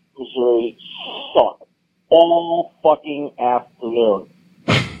watch Missouri suck all fucking afternoon.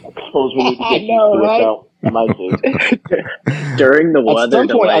 I suppose we need to get used to it, though. During the weather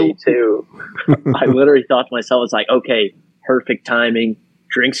delay, too, I literally thought to myself, it's like, okay, perfect timing.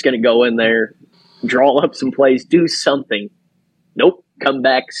 Drink's going to go in there, draw up some plays, do something. Nope, come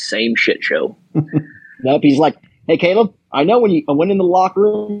back, same shit show. Nope, he's like, hey, Caleb, I know when I went into the locker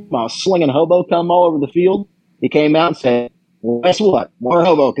room, I was slinging hobo cum all over the field. He came out and said, well, guess what? More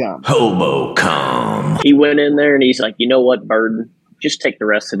hobo cum. Hobo cum. He went in there and he's like, you know what, Burden? Just take the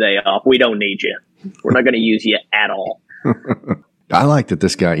rest of the day off. We don't need you. We're not going to use you at all. I like that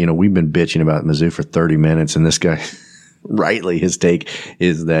this guy, we've been bitching about Mizzou for 30 minutes, and this guy, rightly, his take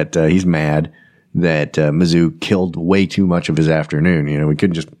is that he's mad that Mizzou killed way too much of his afternoon. We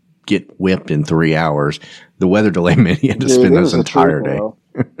couldn't just get whipped in 3 hours. The weather delay meant he had to spend this entire day.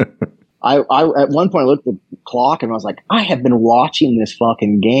 I at one point I looked at the clock and I was like, I have been watching this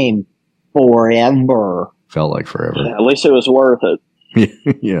fucking game forever. Felt like forever. Yeah, at least it was worth it.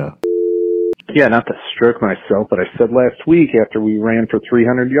 Yeah. Yeah, not to stroke myself, but I said last week after we ran for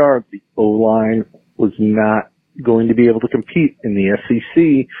 300 yards, the O-line was not going to be able to compete in the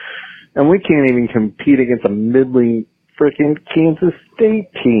SEC, and we can't even compete against a middling frickin' Kansas State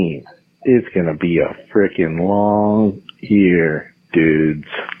team. It's going to be a frickin' long year, dudes.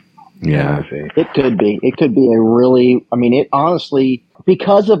 Yeah. It could be. It could be it honestly,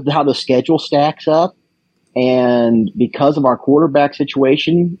 because of how the schedule stacks up, and because of our quarterback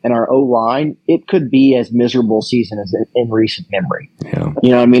situation and our O-line, it could be as miserable a season as in recent memory.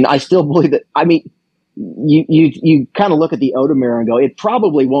 Yeah. I still believe that. You kind of look at the Odomir and go, it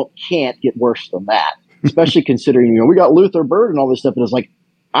probably can't get worse than that, especially considering, we got Luther Bird and all this stuff. And it's like,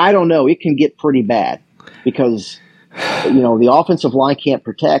 I don't know. It can get pretty bad because, the offensive line can't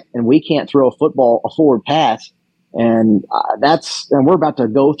protect and we can't throw a forward pass. And we're about to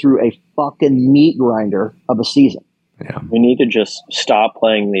go through a fucking meat grinder of a season. Yeah. We need to just stop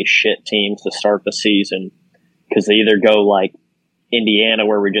playing these shit teams to start the season, because they either go like Indiana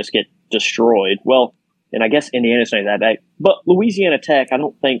where we just get destroyed. Well, and I guess Indiana's not that bad, but Louisiana Tech, I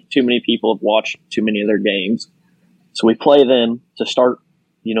don't think too many people have watched too many of their games. So we play them to start,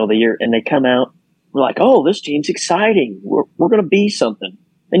 the year, and they come out. We're like, oh, this team's exciting. We're going to be something.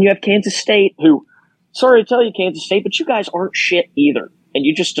 Then you have Kansas State, who, sorry to tell you, Kansas State, but you guys aren't shit either. And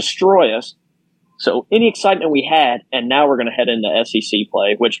you just destroy us. So any excitement we had, and now we're going to head into SEC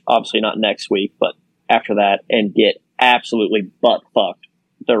play, which obviously not next week, but after that, and get absolutely butt-fucked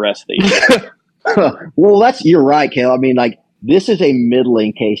the rest of the year. Well, you're right, Kale. This is a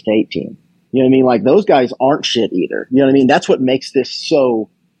middling K-State team. You know what I mean? Those guys aren't shit either. You know what I mean? That's what makes this so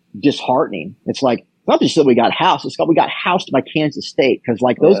disheartening. It's like, not just that we got housed, we got housed by Kansas State, because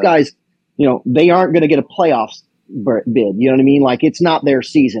those guys, they aren't going to get a playoffs bid. You know what I mean? It's not their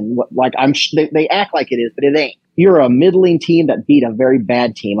season. They act like it is, but it ain't. You're a middling team that beat a very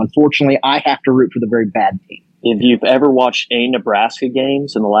bad team. Unfortunately, I have to root for the very bad team. If you've ever watched any Nebraska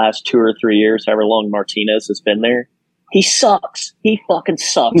games in the last 2 or 3 years, however long Martinez has been there, he sucks. He fucking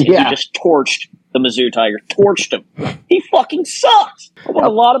sucks. Yeah. He just torched the Mizzou Tigers. Torched him. He fucking sucks. I won a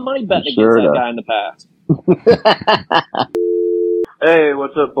lot of money betting against that guy in the past. Hey,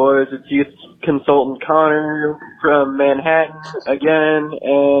 what's up, boys? It's youth consultant Connor from Manhattan again,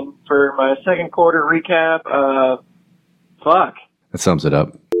 and for my second quarter recap, fuck. That sums it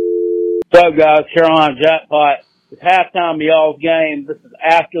up. What's up, guys? Carolina Jackpot. It's halftime of y'all's game. This is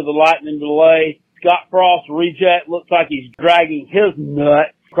after the lightning delay. Scott Frost reject looks like he's dragging his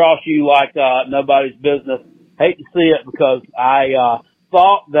nut across you like nobody's business. Hate to see it, because I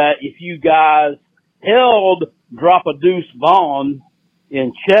thought that if you guys held Drop a Deuce Vaughn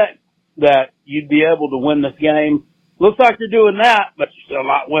in check, that you'd be able to win this game. Looks like you're doing that, but you're still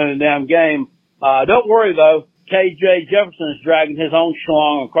not winning the damn game. Don't worry, though. KJ Jefferson is dragging his own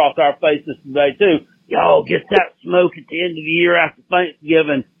schlong across our faces today, too. Y'all get that smoke at the end of the year after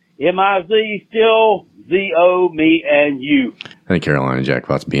Thanksgiving. MIZ still ZO, me, and you. I think Carolina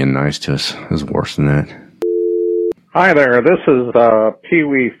Jackpot's being nice to us. It was worse than that. Hi there, this is Pee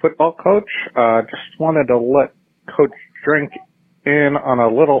Wee football coach. Just wanted to let Coach Drink in on a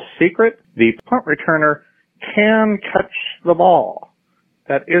little secret. The punt returner can catch the ball.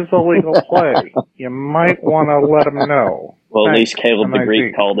 That is a legal play. You might want to let him know. Well, at least Caleb the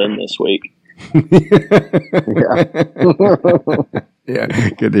Greek called in this week. Yeah,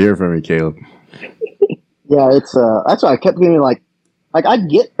 good to hear from you, Caleb. Yeah, it's that's why I kept getting Like, I'd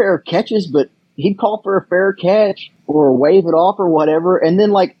get fair catches, but he'd call for a fair catch or wave it off or whatever. And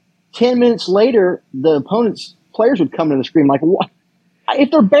then, like, 10 minutes later, the opponent's players would come to the screen like, what?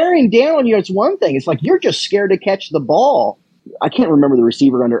 If they're bearing down on you, it's one thing. It's like you're just scared to catch the ball. I can't remember the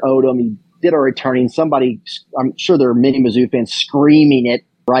receiver under Odom. He did our returning. Somebody, I'm sure there are many Mizzou fans screaming it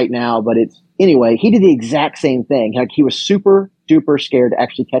right now, but anyway, he did the exact same thing. Like, he was super duper scared to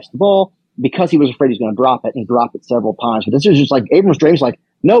actually catch the ball because he was afraid he was going to drop it, and he dropped it several times. But this is just like Abrams Drake's like,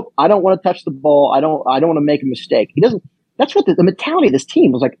 nope, I don't want to touch the ball. I don't want to make a mistake. He doesn't. That's what the mentality of this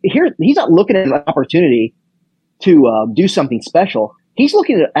team was like. Here, he's not looking at an opportunity to do something special. He's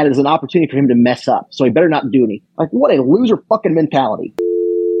looking at it as an opportunity for him to mess up, so he better not do any. Like, what a loser fucking mentality.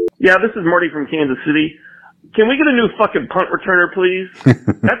 Yeah, this is Marty from Kansas City. Can we get a new fucking punt returner, please?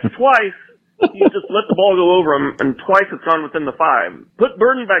 That's twice. You just let the ball go over him, and twice it's gone within the 5. Put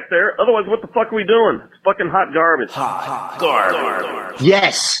Burden back there, otherwise what the fuck are we doing? It's fucking hot garbage. Hot garbage.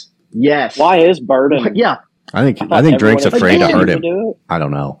 Yes. Why is Burden? Yeah. I think Drake's afraid to hurt him. I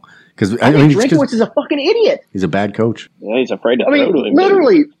don't know. Because I think Drinkowitz is a fucking idiot. He's a bad coach. Yeah, he's afraid to.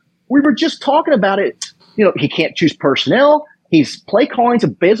 Literally, we were just talking about it. You know, he can't choose personnel. His play calling's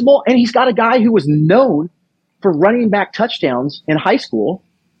abysmal, and he's got a guy who was known for running back touchdowns in high school.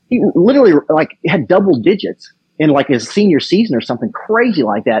 He literally had double digits in like his senior season or something crazy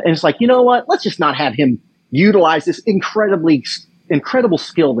like that. And it's like, you know what? Let's just not have him utilize this incredible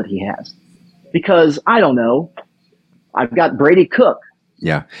skill that he has. Because I don't know, I've got Brady Cook.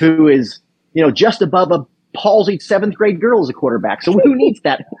 Yeah. Who is, just above a palsied 7th grade girl as a quarterback. So who needs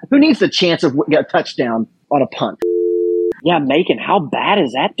that? Who needs the chance of getting a touchdown on a punt? Yeah, Macon, how bad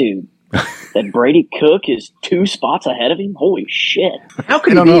is that dude? That Brady Cook is 2 spots ahead of him? Holy shit. How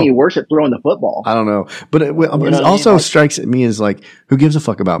could he be any worse at throwing the football? I don't know. But it also strikes at me as like, who gives a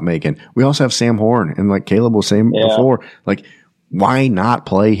fuck about Macon? We also have Sam Horn. And like Caleb was saying before, like, why not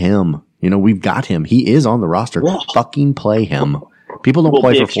play him? We've got him. He is on the roster. Fucking play him. People don't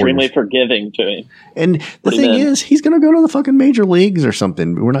play for 4 years. Extremely forgiving to him. And the thing is, he's going to go to the fucking major leagues or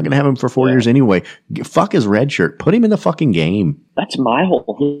something. We're not going to have him for 4 years anyway. Fuck his red shirt. Put him in the fucking game. That's my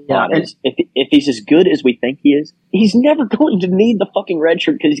whole thought. If he's as good as we think he is, he's never going to need the fucking red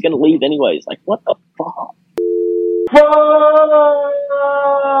shirt because he's going to leave anyways. Like, what the fuck?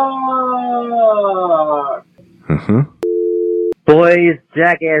 Boys,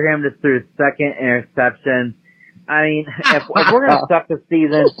 Jack Abraham just threw his second interception. I mean, if we're going to suck this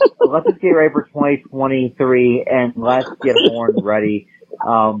season, let's just get ready for 2023 and let's get Horn ready,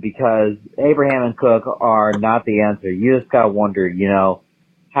 because Abraham and Cook are not the answer. You just got to wonder,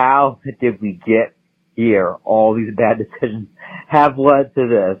 how did we get here? All these bad decisions have led to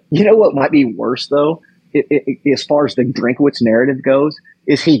this. You know what might be worse, though, as far as the Drinkowitz narrative goes,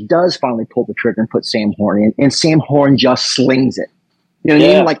 is he does finally pull the trigger and put Sam Horn in, and Sam Horn just slings it. You know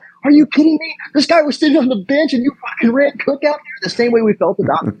what I mean? Like, are you kidding me? This guy was sitting on the bench and you fucking ran Cook out there the same way we felt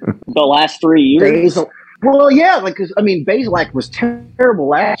about the last 3 years. Well, yeah, Bazelak was terrible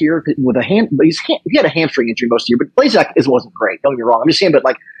last year with he had a hamstring injury most of the year, but Bazelak wasn't great. Don't get me wrong. I'm just saying, but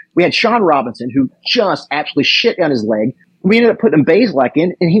we had Sean Robinson who just actually shit down his leg. We ended up putting Bazelak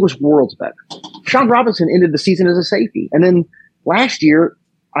in, and he was worlds better. Sean Robinson ended the season as a safety, and then last year,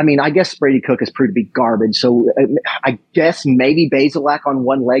 I guess Brady Cook has proved to be garbage. So I guess maybe Bazelak on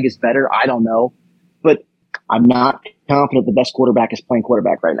one leg is better. I don't know. But I'm not confident the best quarterback is playing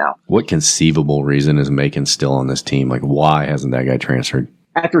quarterback right now. What conceivable reason is Macon still on this team? Like, why hasn't that guy transferred?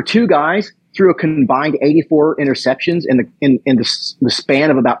 After 2 guys threw a combined 84 interceptions in the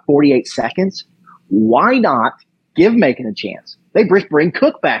span of about 48 seconds, why not give Macon a chance? They bring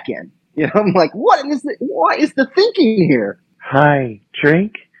Cook back in. I'm like, what is the thinking here? Hi,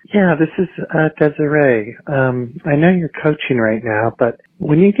 Drink? Yeah, this is Desiree. I know you're coaching right now, but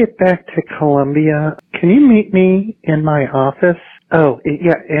when you get back to Columbia, can you meet me in my office? Oh,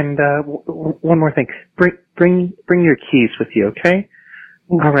 yeah, and one more thing. Bring your keys with you, okay?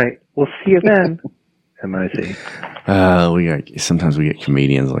 All right, we'll see you then. MIC. Sometimes we get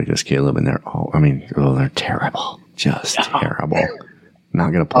comedians like this, Caleb, and they're terrible. Just terrible.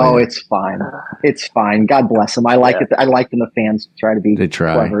 Not gonna play. Oh, it's fine. It's fine. God bless them. I like it. I like when the fans try to be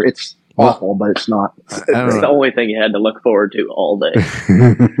clever. It's awful, but it's not. It's the only thing you had to look forward to all day.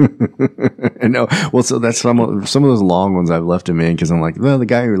 No, well, so that's some of those long ones I've left him in because I'm like, well, the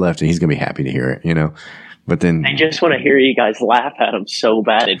guy who left it, he's gonna be happy to hear it, But then I just want to hear you guys laugh at him so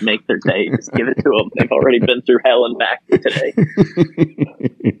bad it'd make their day. Just give it to them. They've already been through hell and back today.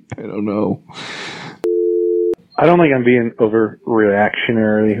 I don't know. I don't think I'm being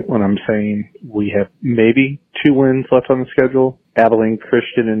overreactionary when I'm saying we have maybe 2 wins left on the schedule. Abilene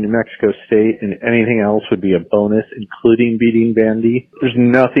Christian and New Mexico State, and anything else would be a bonus, including beating Vandy. There's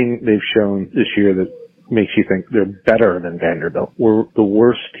nothing they've shown this year that makes you think they're better than Vanderbilt. We're the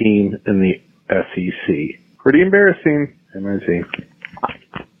worst team in the SEC. Pretty embarrassing, MIZ.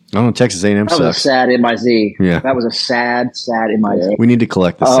 I don't know, Texas A&M That sucks. was a sad MIZ. Yeah. That was a sad MIZ. We need to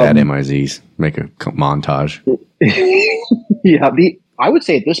collect the sad MIZs, make a montage. Yeah, I would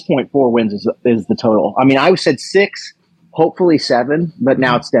say at this point 4 wins is the total. I mean, I said 6, hopefully 7, but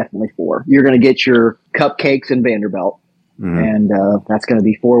now it's definitely 4. You're going to get your cupcakes in Vanderbilt, and that's going to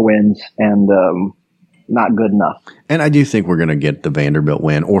be 4 wins, and not good enough. And I do think we're going to get the Vanderbilt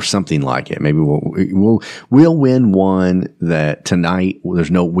win or something like it. Maybe we'll win one that tonight.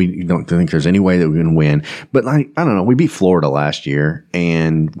 We don't think there's any way that we can win. But I don't know. We beat Florida last year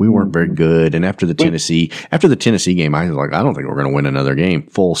and we weren't very good. And after the Tennessee game, I was like, I don't think we're going to win another game.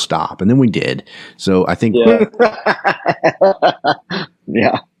 Full stop. And then we did. So I think.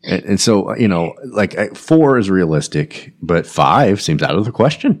 Yeah. And so, like 4 is realistic, but 5 seems out of the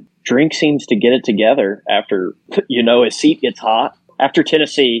question. Drink seems to get it together after, his seat gets hot. After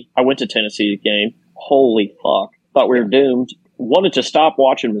Tennessee, I went to Tennessee's game. Holy fuck. Thought we were doomed. Wanted to stop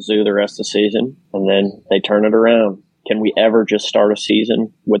watching Mizzou the rest of the season, and then they turn it around. Can we ever just start a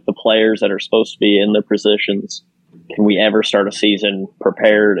season with the players that are supposed to be in their positions? Can we ever start a season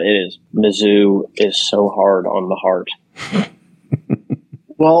prepared? Mizzou is so hard on the heart.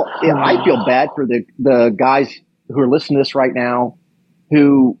 Well, I feel bad for the guys who are listening to this right now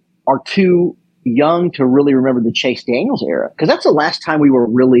who are too young to really remember the Chase Daniels era. Because that's the last time we were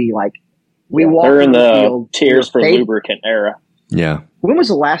really walked they're in the field, tears for lubricant era. Yeah. When was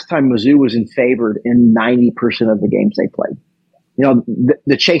the last time Mizzou was favored in 90% of the games they played?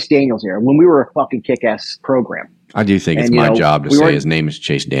 The Chase Daniels era, when we were a fucking kick-ass program. I do think it's my job to say his name is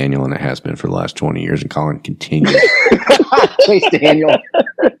Chase Daniel, and it has been for the last 20 years, and Colin continues. Chase Daniel.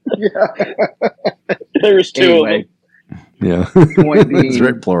 There's 2 of them. Yeah. Point being, it's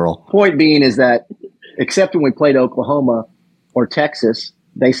very plural. Point being is that, except when we played Oklahoma or Texas,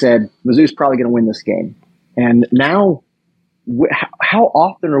 they said Mizzou's probably going to win this game. And now, how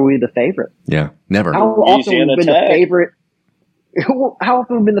often are we the favorite? Yeah, never. How often have we been the favorite? How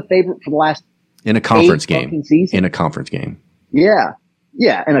often have we been the favorite for the last in a conference 8 game? Seasons? In a conference game. Yeah,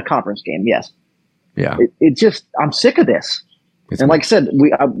 in a conference game. Yes. Yeah. It just, I'm sick of this. And like I said,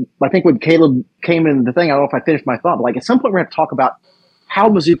 I think when Caleb came in the thing, I don't know if I finished my thought, but at some point we're going to talk about how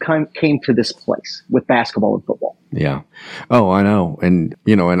Mizzou came to this place with basketball and football. Yeah. Oh, I know. And,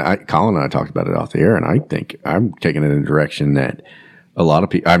 Colin and I talked about it off the air, and I think I'm taking it in a direction that a lot of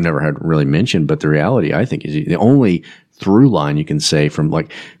people, I've never had really mentioned, but the reality, I think, is the only through line you can say from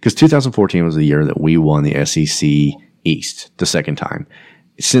because 2014 was the year that we won the SEC East the second time.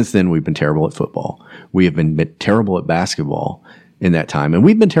 Since then, we've been terrible at football. We have been terrible at basketball in that time. And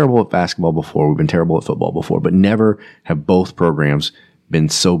we've been terrible at basketball before. We've been terrible at football before, but never have both programs been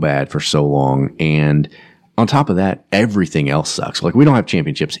so bad for so long. And on top of that, everything else sucks. We don't have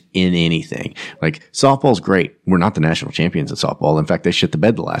championships in anything. Softball's great. We're not the national champions at softball. In fact, they shit the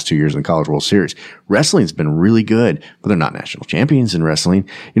bed the last 2 years in the College World Series. Wrestling's been really good, but they're not national champions in wrestling.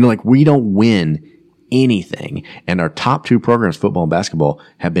 We don't win anything. And our top 2 programs, football and basketball,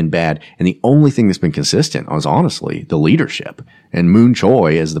 have been bad. And the only thing that's been consistent is honestly the leadership. And Moon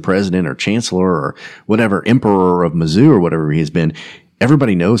Choi as the president or chancellor or whatever, emperor of Mizzou or whatever he has been,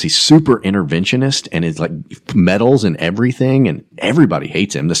 everybody knows he's super interventionist and is meddles in everything, and everybody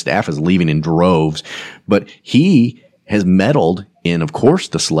hates him. The staff is leaving in droves, but he has meddled in, of course,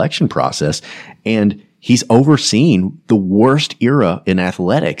 the selection process, and he's overseen the worst era in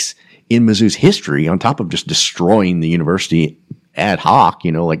athletics in Mizzou's history, on top of just destroying the university ad hoc,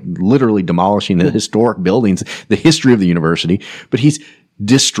 literally demolishing the historic buildings, the history of the university, but he's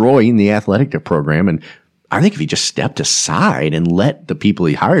destroying the athletic program. And I think if he just stepped aside and let the people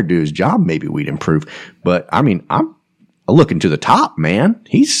he hired do his job, maybe we'd improve. But I'm looking to the top, man.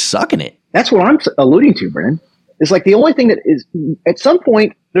 He's sucking it. That's what I'm alluding to, Brennan. It's the only thing that is, at some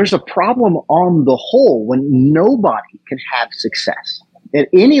point, there's a problem on the whole when nobody can have success at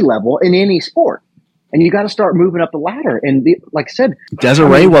any level in any sport. And you got to start moving up the ladder. And like I said,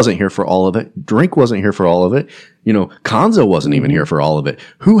 Desiree wasn't here for all of it. Drink wasn't here for all of it. Konzo wasn't even here for all of it.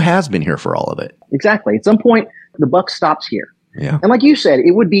 Who has been here for all of it? Exactly. At some point, the buck stops here. Yeah. And like you said,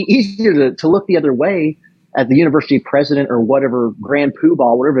 it would be easier to look the other way at the university president or whatever, Grand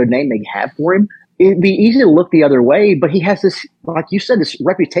Poobah, whatever name they have for him. It'd be easy to look the other way, but he has this, like you said, this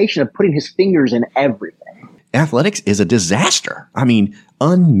reputation of putting his fingers in everything. athletics is a disaster. I mean,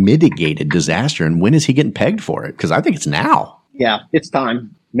 unmitigated disaster. And when is he getting pegged for it? Because I think it's now. Yeah, it's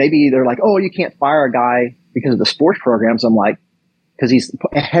time. Maybe they're like, oh, you can't fire a guy because of the sports programs. I'm like, because he's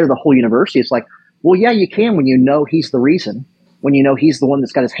ahead of the whole university. It's like, well, yeah, you can when you know he's the reason, when you know he's the one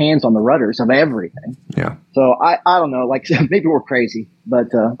that's got his hands on the rudders of everything. Yeah. So I don't know. Like maybe we're crazy, but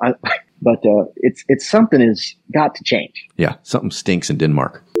it's something has got to change. Yeah, something stinks in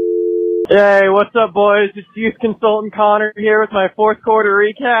Denmark. Hey, what's up, boys? It's youth consultant Connor here with my fourth quarter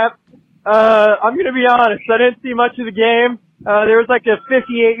recap. I'm going to be honest. I didn't see much of the game. There was like a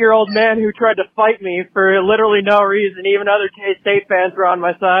 58-year-old man who tried to fight me for literally no reason. Even other K-State fans were on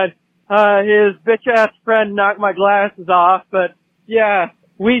my side. His bitch-ass friend knocked my glasses off. But, yeah,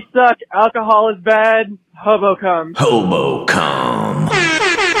 we suck. Alcohol is bad. Hobo cum. Hobo cum.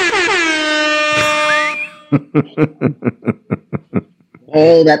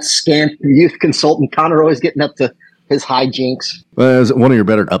 Oh, that scant youth consultant Connor always getting up to his hijinks. Well, it was one of your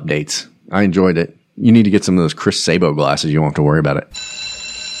better updates. I enjoyed it. You need to get some of those Chris Sabo glasses. You won't have to worry about it.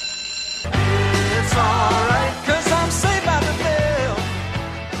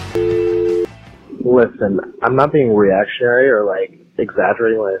 Listen, I'm not being reactionary or like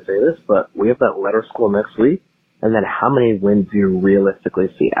exaggerating when I say this, but we have that letter school next week, and then how many wins do you realistically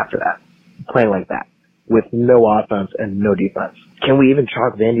see after that? Playing like that, with no offense and no defense. Can we even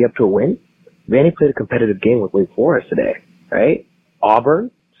chalk Vandy up to a win? Vandy played a competitive game with Wake Forest today, right? Auburn,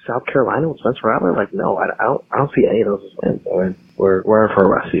 South Carolina with Spencer Rattler, like no, I don't see any of those as wins. I mean, we're in for a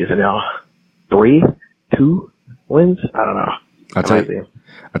rough season now. 3, 2 wins? I don't know. I'll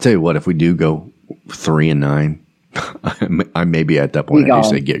tell you what, if we do go 3-9, I may be at that point. I do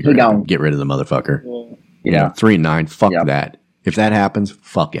say get rid of the motherfucker. Yeah, 3-9. Fuck that. If that happens,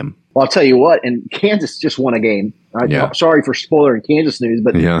 fuck him. Well, I'll tell you what, and Kansas just won a game. Sorry for spoiler in Kansas news,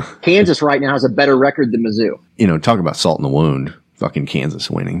 but Kansas right now has a better record than Mizzou. You know, talk about salt in the wound. Fucking Kansas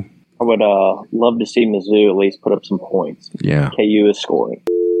winning. I would love to see Mizzou at least put up some points. Yeah. KU is scoring.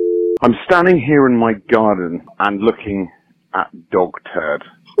 I'm standing here in my garden and looking at dog turd.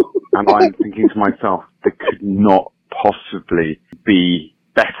 And I'm thinking to myself, there could not possibly be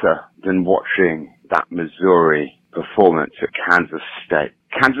better than watching that Missouri performance at Kansas State.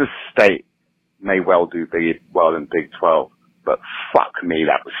 Kansas State may well do well in Big 12, but fuck me,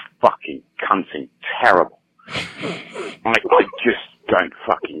 that was fucking cunting terrible. I just don't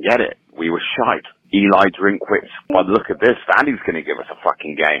fucking get it. We were shite. Eli Drinkwitz, but look at this, Vandy's going to give us a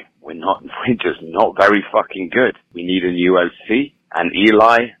fucking game. We're just not very fucking good. We need a new OC, and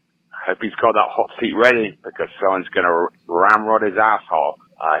Eli, I hope he's got that hot seat ready, because someone's going to ramrod his asshole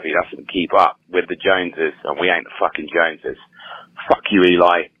if he doesn't keep up with the Joneses, and we ain't the fucking Joneses. Fuck you,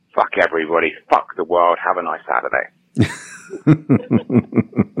 Eli. Fuck everybody. Fuck the world. Have a nice Saturday.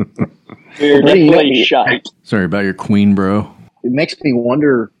 You're definitely shite. Sorry about your queen, bro. It makes me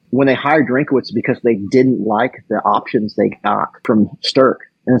wonder when they hired Drinkwitz because they didn't like the options they got from Stirk.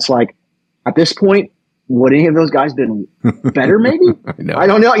 And it's like, at this point, would any of those guys been better? Maybe I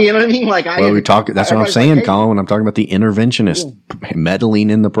don't know. You know what I mean? Like, that's what I'm saying, like, Colin. When I'm talking about the interventionist meddling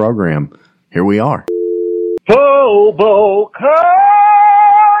in the program, here we are. Hobo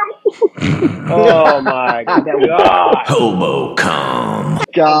oh my God! Hobo cum.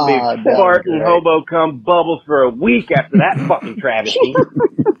 God, farting hobo cum bubbles for a week after that fucking travesty.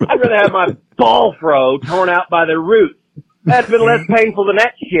 I'd rather have my ball fro torn out by the roots. That's been less painful than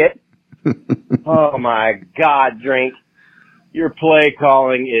that shit. Oh my God, Drink. Your play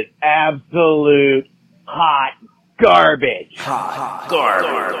calling is absolute hot garbage. Hot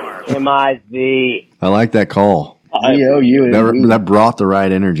garbage. M-I-Z. I like that call. Z-O-U. That brought the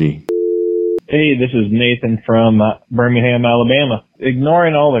right energy. Hey, this is Nathan from Birmingham, Alabama.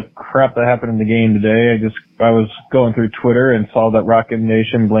 Ignoring all the crap that happened in the game today, I was going through Twitter and saw that Rocket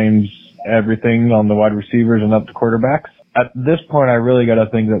Nation blames everything on the wide receivers and up to quarterbacks. At this point, I really got to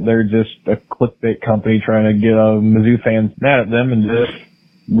think that they're just a clickbait company trying to get Mizzou fans mad at them and just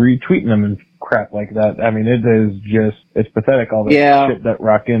retweeting them and crap like that. I mean, it's pathetic, all the shit that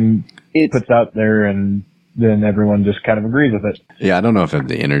Rockin' puts out there, and then everyone just kind of agrees with it. Yeah, I don't know if I have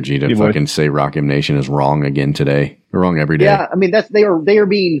the energy to fucking say Rock M Nation is wrong again today. They're wrong every day. Yeah, I mean, they are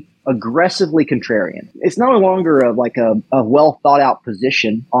being aggressively contrarian. It's no longer a well thought out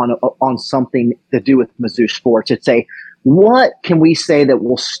position on something to do with Mizzou sports. It's what can we say that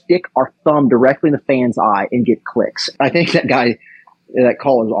will stick our thumb directly in the fan's eye and get clicks? I think that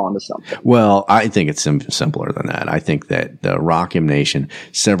caller's on to something. Well, I think it's simpler than that. I think that the Rock M Nation,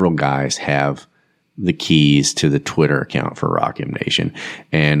 several guys have the keys to the Twitter account for Rock M Nation.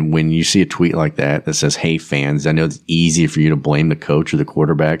 And when you see a tweet like that says, "Hey fans, I know it's easy for you to blame the coach or the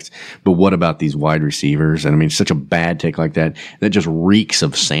quarterbacks, but what about these wide receivers?" And I mean, such a bad take like that just reeks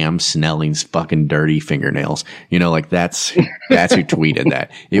of Sam Snelling's fucking dirty fingernails. You know, like that's who tweeted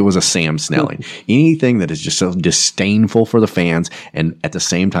that. It was a Sam Snelling. Anything that is just so disdainful for the fans and at the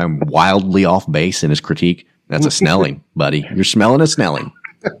same time wildly off base in his critique, that's a Snelling, buddy. You're smelling a Snelling.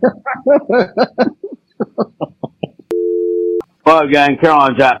 Well, gang,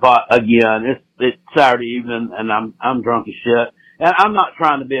 Carolina Jackpot again. It's Saturday evening, and I'm drunk as shit. And I'm not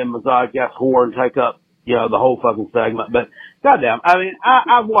trying to be a mosaic ass whore and take up, the whole fucking segment. But goddamn, I mean,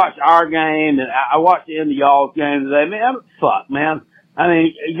 I've watched our game and I watched the end of y'all's game today. Man, fuck, man. I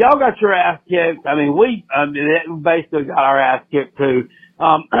mean, y'all got your ass kicked. I mean, we basically got our ass kicked too.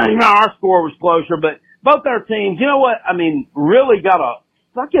 Our score was closer, but both our teams, you know what? I mean, really got a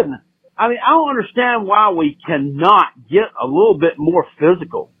fucking. I mean, I don't understand why we cannot get a little bit more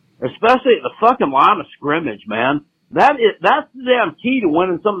physical, especially at the fucking line of scrimmage, man. That's the damn key to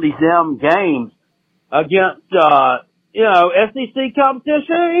winning some of these damn games against, SEC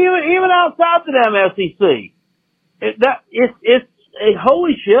competition, even outside the damn SEC. It's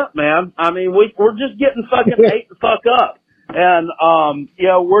holy shit, man. I mean, we're just getting fucking ate the fuck up. And,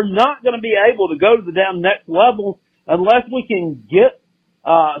 we're not going to be able to go to the damn next level unless we can get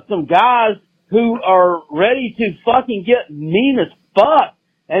some guys who are ready to fucking get mean as fuck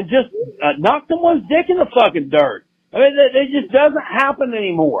and just knock someone's dick in the fucking dirt. I mean, it just doesn't happen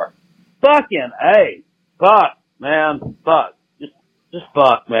anymore. Fucking A. Fuck, man. Fuck. Just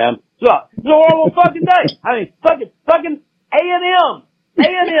fuck, man. It's a horrible fucking day. I mean, fucking A&M.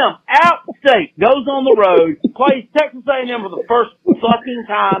 A&M, out state, goes on the road, plays Texas A&M for the first fucking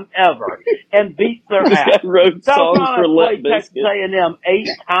time ever, and beats their ass. South Carolina played Texas A&M 8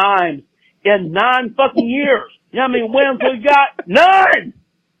 times in 9 fucking years. You know how many wins we got? None!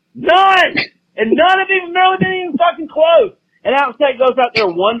 And none of them really been even fucking close. And Outstate goes out there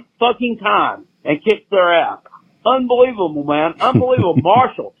 1 fucking time and kicks their ass. Unbelievable, man. Unbelievable.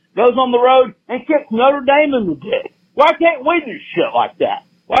 Marshall goes on the road and kicks Notre Dame in the dick. Why can't we do shit like that?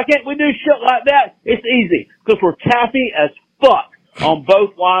 Why can't we do shit like that? It's easy, because we're taffy as fuck on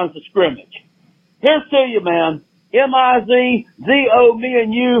both lines of scrimmage. Here's to you, man. M-I-Z-Z-O, me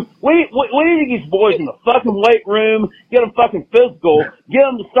and you. We need to get these boys in the fucking weight room, get them fucking physical, get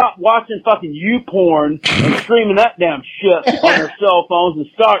them to stop watching fucking porn and streaming that damn shit on their cell phones and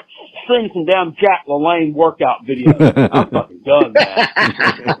start streaming some damn Jack LaLanne workout videos. I'm fucking done,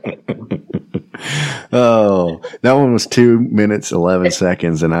 man. Oh, that one was 2 minutes, 11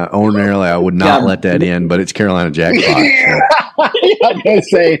 seconds. And ordinarily I would not let that in, but it's Carolina Jackpot. So. I was going to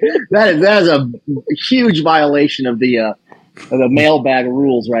say that is a huge violation of the mailbag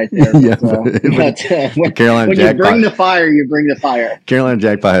rules right there. Yeah, when Carolina Jackpot, you bring the fire, you bring the fire. Carolina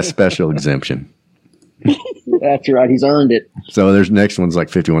Jackpot has special exemption. That's right. He's earned it. So there's next one's like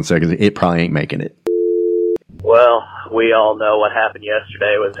 51 seconds. It probably ain't making it. Well, we all know what happened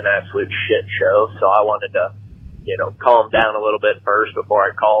yesterday was an absolute shit show, so I wanted to, calm down a little bit first before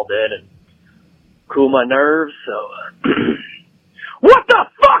I called in and cool my nerves, so... What the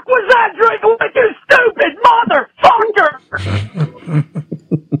fuck was that drink with, you stupid motherfucker?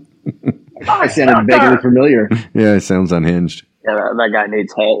 I sounded vaguely familiar. Yeah, it sounds unhinged. Yeah, that guy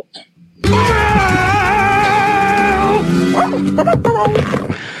needs help.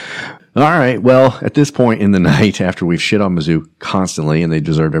 All right. Well, at this point in the night, after we've shit on Mizzou constantly, and they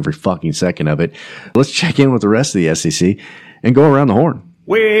deserve every fucking second of it, let's check in with the rest of the SEC and go around the horn.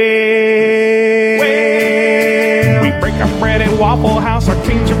 We break our bread at Waffle House. Our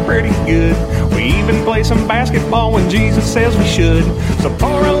teams are pretty good. We even play some basketball when Jesus says we should. So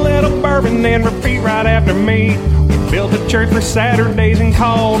pour a little bourbon and repeat right after me. We built a church for Saturdays and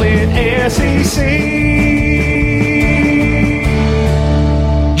called it SEC.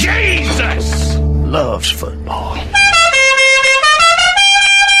 Loves football.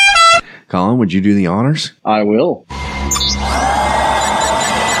 Colin, would you do the honors? I will.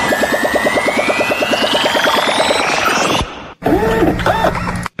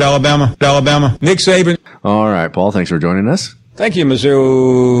 Alabama. Nick Saban. All right, Paul, thanks for joining us. Thank you,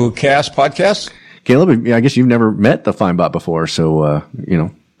 Mizzou Cast Podcast. Caleb, I guess you've never met the fine bot before, so,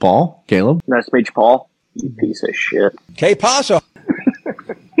 Paul, Caleb. Nice to meet you, Paul. You piece of shit. Que paso?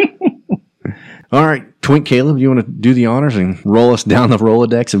 All right, Twink Caleb, you want to do the honors and roll us down the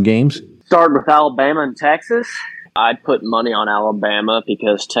Rolodex of games? Started with Alabama and Texas. I'd put money on Alabama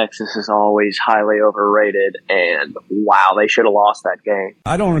because Texas is always highly overrated, and wow, they should have lost that game.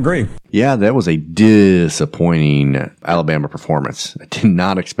 I don't agree. Yeah, that was a disappointing Alabama performance. I did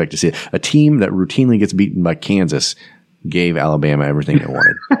not expect to see it. A team that routinely gets beaten by Kansas gave Alabama everything they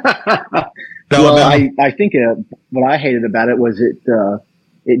wanted. Well, I think what I hated about it was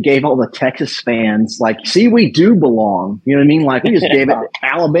it gave all the Texas fans, like, see, we do belong. You know what I mean? Like, we just gave it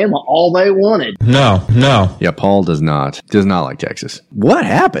Alabama all they wanted. No. Yeah, Paul does not like Texas. What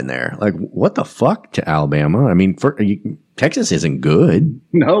happened there? Like, what the fuck to Alabama? I mean, Texas isn't good.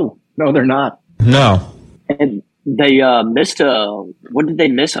 No, they're not. No. And they missed what did they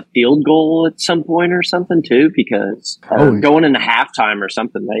miss? A field goal at some point or something, too? Because going into halftime or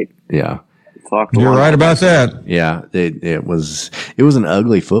something, Yeah. You're right about that. Yeah, it was an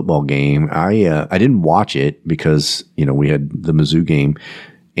ugly football game. I didn't watch it because, we had the Mizzou game,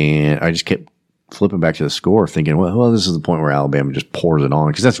 and I just kept flipping back to the score thinking, well, this is the point where Alabama just pours it on,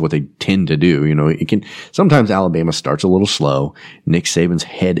 because that's what they tend to do. Sometimes Alabama starts a little slow. Nick Saban's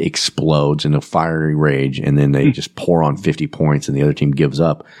head explodes in a fiery rage, and then they just pour on 50 points and the other team gives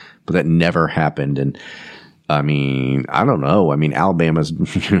up. But that never happened. And I mean, I don't know. I mean, Alabama's,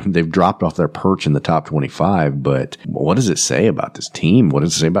 they've dropped off their perch in the top 25, but what does it say about this team? What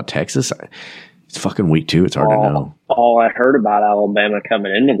does it say about Texas? It's fucking week 2. It's hard to know. All I heard about Alabama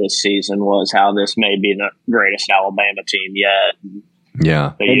coming into this season was how this may be the greatest Alabama team yet.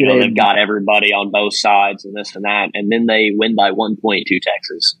 Yeah. But, they've got everybody on both sides and this and that, and then they win by 1 point to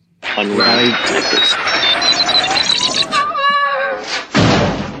Texas. Unranked Texas.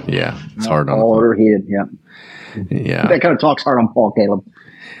 Yeah, it's hard on All overheated, yeah. Yeah. That kind of talks hard on Paul, Caleb.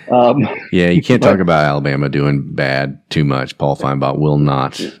 Yeah, you can't talk about Alabama doing bad too much. Paul Feinbach will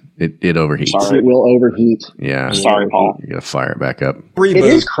not. It overheats. Sorry. It will overheat. Yeah. Sorry, Paul. You gotta fire it back up. It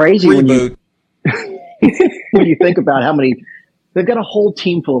is crazy when you think about how many they've got a whole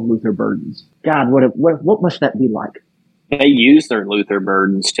team full of Luther Burdens. God, what must that be like? They use their Luther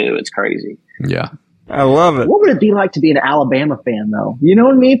Burdens too. It's crazy. Yeah. I love it. What would it be like to be an Alabama fan, though? You know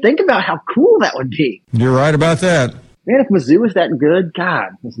what I mean? Think about how cool that would be. You're right about that. Man, if Mizzou is that good, God,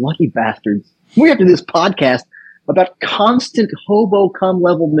 those lucky bastards. We have to do this podcast about constant hobo cum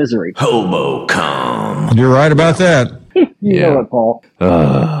level misery. Hobo cum. You're right about that. You know it, Paul.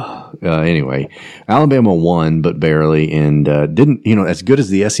 Anyway, Alabama won, but barely, and didn't, as good as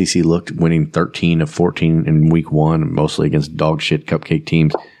the SEC looked, winning 13 of 14 in week 1, mostly against dog shit cupcake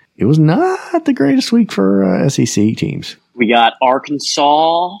teams. It was not the greatest week for SEC teams. We got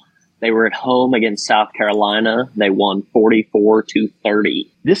Arkansas. They were at home against South Carolina. They won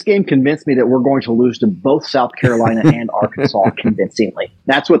 44-30. This game convinced me that we're going to lose to both South Carolina and Arkansas convincingly.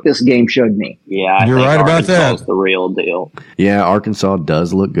 That's what this game showed me. Yeah, I You're think right about Arkansas is that. the real deal. Yeah, Arkansas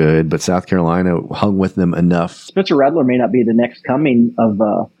does look good, but South Carolina hung with them enough. Spencer Rattler may not be the next coming of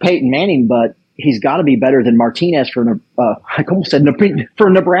Peyton Manning, but he's got to be better than Martinez for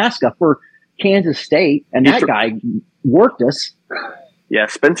Nebraska, for Kansas State, and that guy worked us. Yeah,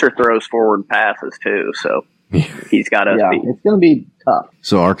 Spencer throws forward passes too, so he's got us beat. It's going to be tough.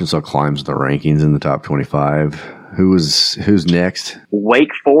 So Arkansas climbs the rankings in the top 25. Who's next?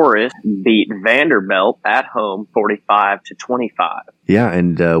 Wake Forest beat Vanderbilt at home 45-25. Yeah,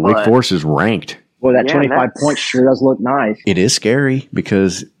 and Wake Forest is ranked. Well, that 25 points sure does look nice. It is scary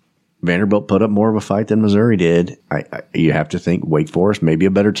because Vanderbilt put up more of a fight than Missouri did. You have to think Wake Forest may be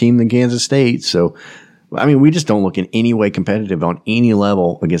a better team than Kansas State. So, I mean, we just don't look in any way competitive on any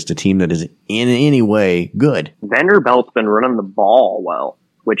level against a team that is in any way good. Vanderbilt's been running the ball well,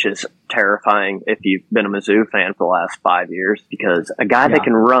 which is terrifying if you've been a Mizzou fan for the last 5 years, because a guy that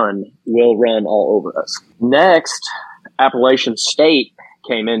can run will run all over us. Next, Appalachian State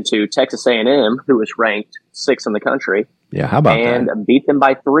came into Texas A&M, who was ranked 6th in the country. Yeah, how about and that? beat them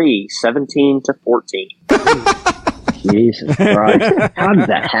by 3, 17-14. Jesus Christ. How did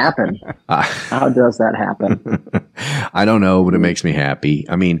that happen? How does that happen? I don't know, but it makes me happy.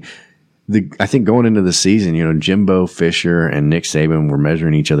 I mean, I think going into the season, Jimbo Fisher and Nick Saban were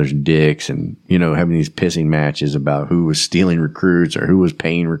measuring each other's dicks and, having these pissing matches about who was stealing recruits or who was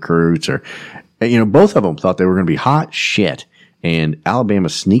paying recruits, or, both of them thought they were going to be hot shit. And Alabama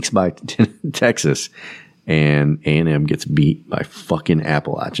sneaks by Texas, and A&M gets beat by fucking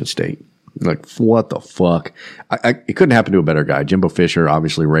Appalachian State. Like, what the fuck? It couldn't happen to a better guy. Jimbo Fisher,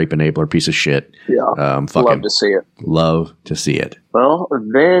 obviously rape enabler, piece of shit. Yeah, love to see it. Love to see it. Well,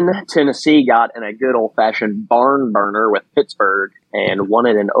 then Tennessee got in a good old-fashioned barn burner with Pittsburgh and won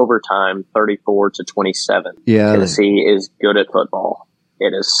it in overtime 34-27. Yeah. Tennessee is good at football.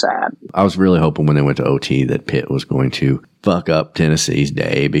 It is sad. I was really hoping when they went to OT that Pitt was going to fuck up Tennessee's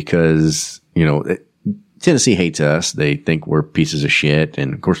day because, Tennessee hates us. They think we're pieces of shit.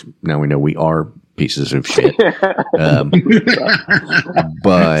 And of course, now we know we are pieces of shit.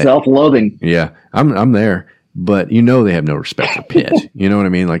 But self-loathing. Yeah, I'm there. But they have no respect for Pitt. You know what I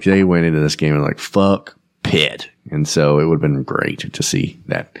mean? Like they went into this game and like, fuck Pitt. And so it would have been great to see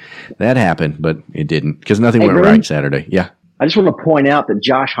that happen, but it didn't because nothing went right Saturday. Yeah. I just want to point out that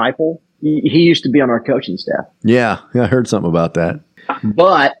Josh Heupel, he used to be on our coaching staff. Yeah, I heard something about that.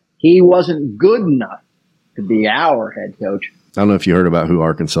 But he wasn't good enough to be our head coach. I don't know if you heard about who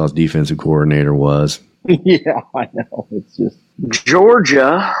Arkansas's defensive coordinator was. Yeah, I know. It's just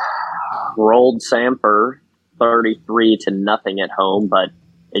Georgia rolled Samford 33-0 at home, but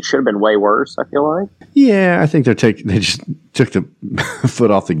it should have been way worse, I feel like. Yeah, I think they just took the foot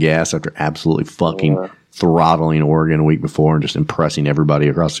off the gas after absolutely fucking throttling Oregon a week before and just impressing everybody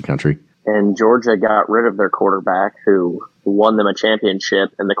across the country. And Georgia got rid of their quarterback who won them a championship,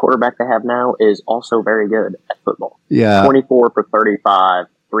 and the quarterback they have now is also very good at football. Yeah. 24 for 35,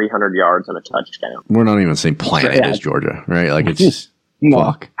 300 yards and a touchdown. We're not even the same planet as Georgia, right? Like, it's just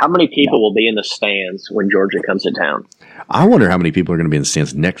fuck. How many people will be in the stands when Georgia comes to town? I wonder how many people are going to be in the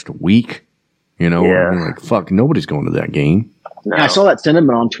stands next week. Like, fuck, nobody's going to that game. No. I saw that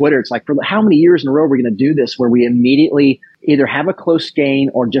sentiment on Twitter. It's like, for how many years in a row are we going to do this where we immediately either have a close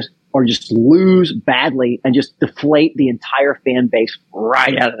game or just lose badly and just deflate the entire fan base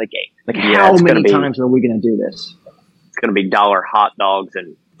right out of the gate? Like, how many times are we going to do this? It's going to be $1 hot dogs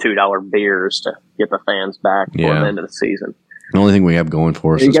and $2 beers to get the fans back for the end of the season. The only thing we have going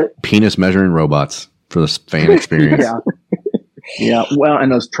for us is penis measuring robots for the fan experience. Yeah. Well,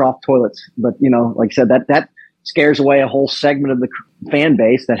 and those trough toilets. But, like I said, that scares away a whole segment of the fan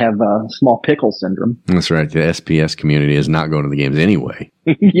base that have small pickle syndrome. That's right. The SPS community is not going to the games anyway.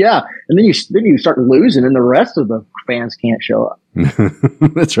 Yeah. And then you start losing and the rest of the fans can't show up.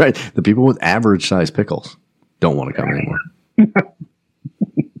 That's right. The people with average size pickles don't want to come anymore.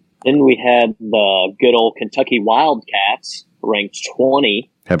 Then we had the good old Kentucky Wildcats, ranked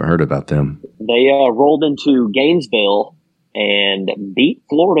 20. Haven't heard about them. They rolled into Gainesville and beat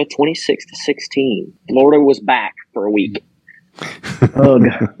Florida 26-16. Florida was back for a week.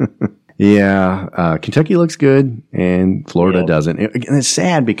 Yeah, Kentucky looks good, and Florida doesn't. And it's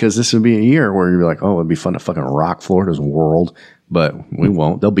sad because this would be a year where you'd be like, oh, it'd be fun to fucking rock Florida's world, but we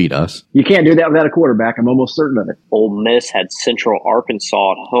won't. They'll beat us. You can't do that without a quarterback. I'm almost certain of it. Ole Miss had Central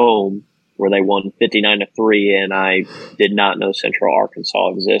Arkansas at home, where they won 59-3, and I did not know Central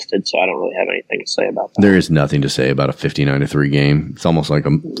Arkansas existed, so I don't really have anything to say about that. There is nothing to say about a 59-3 game. It's almost like a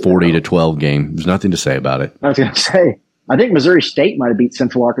 40-12 game. There's nothing to say about it. I was going to say, I think Missouri State might have beat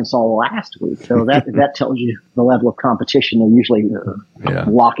Central Arkansas last week, so that tells you the level of competition they're usually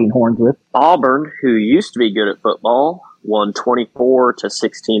locking horns with. Auburn, who used to be good at football, won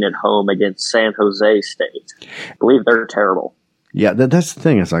 24-16 at home against San Jose State. I believe they're terrible. Yeah, that's the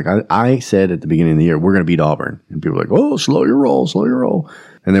thing. It's like I said at the beginning of the year, we're going to beat Auburn. And people were like, oh, slow your roll.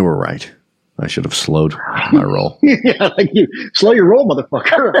 And they were right. I should have slowed my roll. Yeah, like you slow your roll,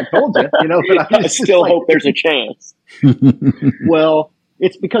 motherfucker. I told you. But I still hope there's a chance. Well,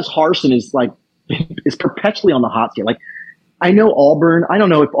 it's because Harsin is perpetually on the hot seat. Like, I know Auburn. I don't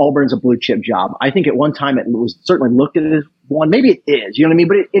know if Auburn's a blue chip job. I think at one time it was certainly looked at as one. Maybe it is. You know what I mean?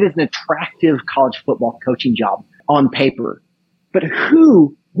 But it is an attractive college football coaching job on paper. But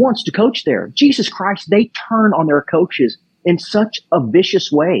who wants to coach there? Jesus Christ, they turn on their coaches in such a vicious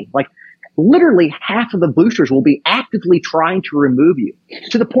way. Like, literally half of the boosters will be actively trying to remove you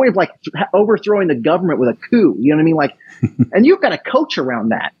to the point of like overthrowing the government with a coup. You know what I mean? Like, and you've got a coach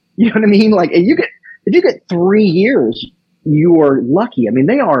around that. You know what I mean? Like, if you get 3 years, you are lucky. I mean,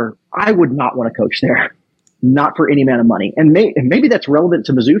 I would not want to coach there, not for any amount of money. And maybe that's relevant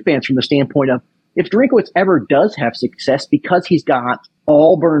to Mizzou fans from the standpoint of, if Drinkowitz ever does have success because he's got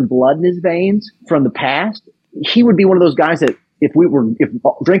Auburn blood in his veins from the past, he would be one of those guys that if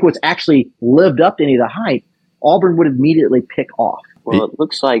Drinkowitz actually lived up to any of the hype, Auburn would immediately pick off. Well, it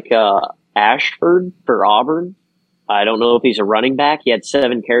looks like Ashford for Auburn. I don't know if he's a running back. He had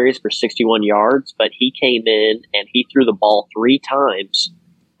 7 carries for 61 yards, but he came in and he threw the ball 3 times,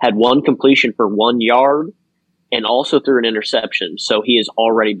 had 1 completion for 1 yard, and also threw an interception. So he is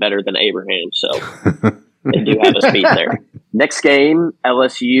already better than Abraham. So they do have us beat there. Next game,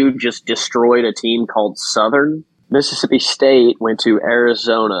 LSU just destroyed a team called Southern. Mississippi State went to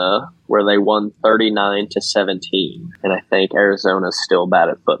Arizona, where they won 39-17. And I think Arizona's still bad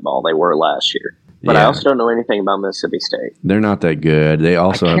at football. They were last year. But I also don't know anything about Mississippi State. They're not that good. They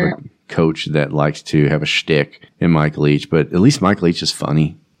also have a coach that likes to have a shtick in Mike Leach. But at least Mike Leach is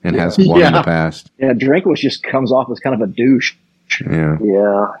funny and has won in the past. Yeah, Drinkowitz just comes off as kind of a douche. Yeah.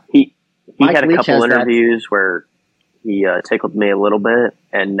 Yeah. He He Mike had a Leach couple has that. interviews where he tickled me a little bit,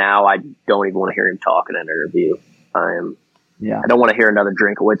 and now I don't even want to hear him talk in an interview. I don't want to hear another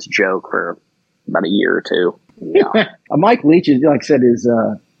Drinkowitz joke for about a year or two. Yeah. Mike Leach is, like I said,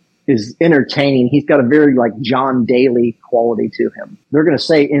 is entertaining. He's got a very like John Daly quality to him. They're going to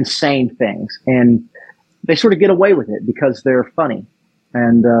say insane things, and they sort of get away with it because they're funny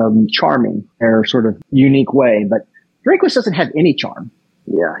and charming in their sort of unique way. But Drinkwitz doesn't have any charm.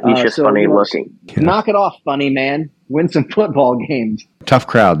 Yeah, he's just funny looking. Knock it off, funny man. Win some football games. Tough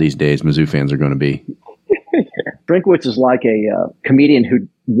crowd these days, Mizzou fans are going to be. Drinkwitz is like a comedian who,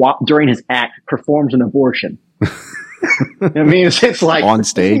 during his act, performs an abortion. I mean, it's like on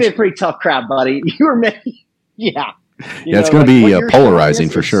stage. It's a pretty tough crowd, buddy. You were maybe, yeah. Yeah, it's going to be polarizing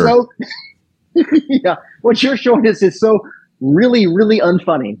for sure. So, yeah, what you're showing us is so really, really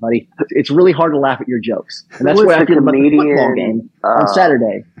unfunny, buddy. It's really hard to laugh at your jokes, and that's why I feel about the football game on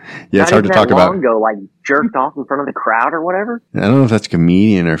Saturday. Yeah, it's hard to talk about. Ago, like jerked off in front of the crowd or whatever. I don't know if that's a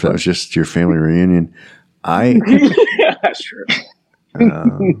comedian or if that was just your family reunion. Yeah, that's true.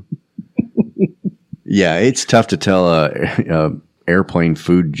 Yeah, it's tough to tell a airplane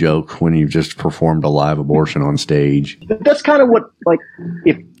food joke when you've just performed a live abortion on stage. That's kind of what, like,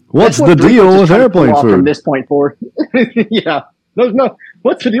 if what's the deal with airplane food from this point forward? Yeah, there's no.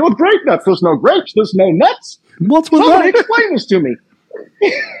 What's the deal with grape nuts? There's no grapes. There's no nuts. What's with Somebody that? explain this to me.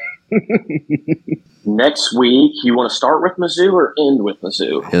 Next week, you want to start with Mizzou or end with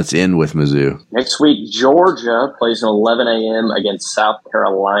Mizzou? Let's end with Mizzou. Next week, Georgia plays at 11 a.m. against South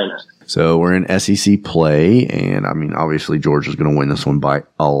Carolina. So we're in SEC play, and I mean, obviously Georgia's going to win this one by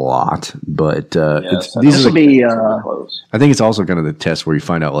a lot. But this will be. I think it's also kind of the test where you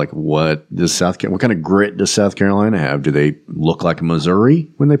find out like what kind of grit does South Carolina have? Do they look like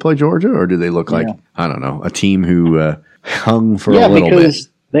Missouri when they play Georgia, or do they look like I don't know, a team who hung for a little bit?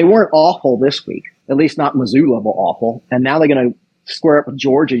 They weren't awful this week, at least not Mizzou level awful. And now they're going to square up with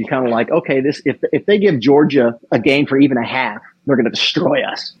Georgia. You're kind of like, okay, if they give Georgia a game for even a half, they're going to destroy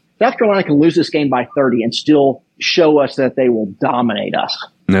us. South Carolina can lose this game by 30 and still show us that they will dominate us.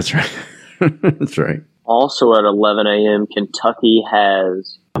 That's right. That's right. Also at 11 a.m., Kentucky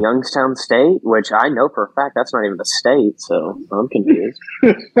has Youngstown State, which I know for a fact that's not even a state, so I'm confused.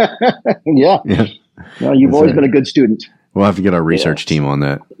 Yeah. Well, you've always been a good student. We'll have to get our research team on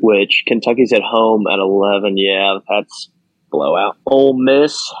that. Which Kentucky's at home at 11. Yeah, that's blowout. Ole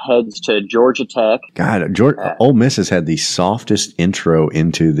Miss heads to Georgia Tech. God, Ole Miss has had the softest intro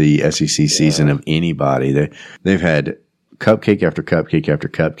into the SEC season of anybody. They've had cupcake after cupcake after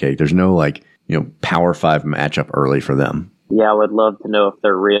cupcake. There's no Power 5 matchup early for them. Yeah, I would love to know if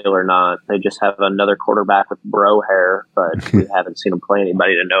they're real or not. They just have another quarterback with bro hair, but we haven't seen them play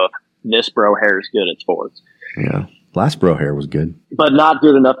anybody to know if this bro hair is good at sports. Yeah. Last bro hair was good. But not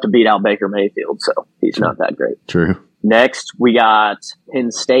good enough to beat out Baker Mayfield, so he's not that great. True. Next, we got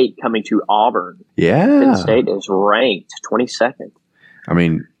Penn State coming to Auburn. Yeah. Penn State is ranked 22nd. I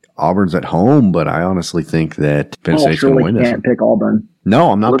mean, Auburn's at home, but I honestly think that Penn State's going to win this. Can't pick Auburn.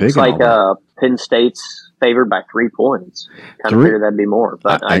 No, I'm not picking Auburn. Looks like Penn State's favored by 3 points. Kind of figured that'd be more,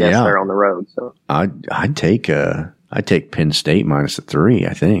 but I guess they're on the road. So I'd take Penn State minus the 3,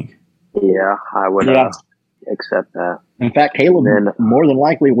 I think. Yeah, I would accept that. In fact, Caleb more than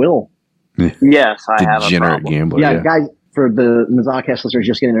likely will. Yes, I have a problem. Gambler. Yeah, guys, for the Mizzou listeners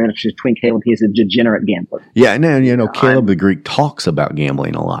just getting their interest between Caleb, he's a degenerate gambler. Yeah, and Caleb the Greek talks about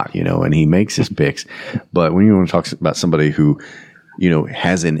gambling a lot, and he makes his picks. But when you want to talk about somebody who,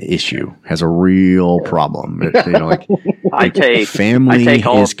 has an issue, has a real problem, I take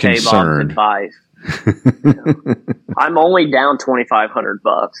all is concerned. Advice. I'm only down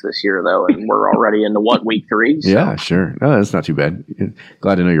 $2,500 this year, though, and we're already into week 3. So. Yeah, sure. No, that's not too bad.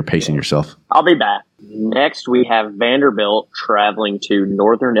 Glad to know you're pacing yourself. I'll be back. Next, we have Vanderbilt traveling to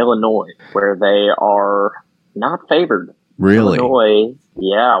Northern Illinois, where they are not favored. Really? Illinois,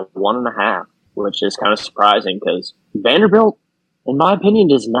 1.5, which is kind of surprising because Vanderbilt, in my opinion,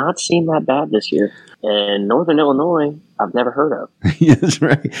 does not seem that bad this year. And Northern Illinois, I've never heard of. Yeah, that's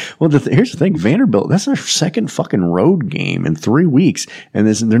right. Well, here's the thing. Vanderbilt, that's their second fucking road game in 3 weeks. And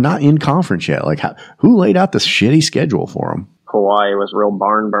they're not in conference yet. Like, who laid out this shitty schedule for them? Hawaii was real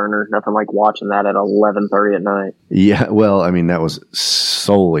barn burner. Nothing like watching that at 11:30 at night. Yeah, well, I mean, that was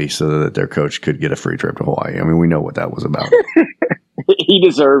solely so that their coach could get a free trip to Hawaii. I mean, we know what that was about. He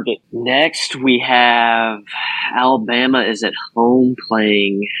deserved it. Next, we have Alabama is at home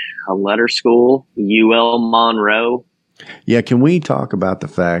playing a letter school, UL Monroe. Yeah, can we talk about the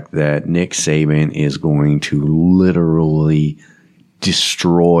fact that Nick Saban is going to literally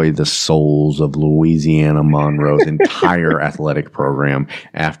destroy the souls of Louisiana Monroe's entire athletic program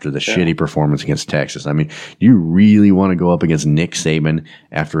after the shitty performance against Texas. I mean, you really want to go up against Nick Saban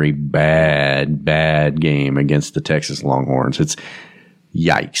after a bad game against the Texas Longhorns? It's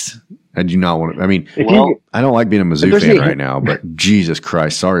yikes. I do not want to. I mean, I don't like being a Mizzou fan right now, but Jesus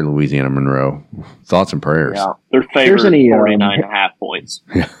Christ, sorry, Louisiana Monroe. Thoughts and prayers. Yeah, they're favored 49.5 points.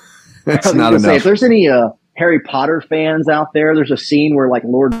 That's not enough. If there's any Harry Potter fans out there, there's a scene where like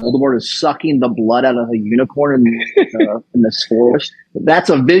Lord Voldemort is sucking the blood out of a unicorn in this forest. That's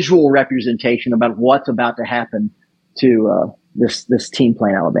a visual representation about what's about to happen to this team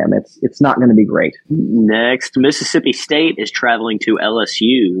playing Alabama. It's not going to be great. Next, Mississippi State is traveling to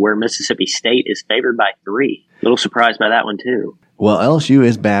LSU, where Mississippi State is favored by 3. A little surprised by that one too. Well, LSU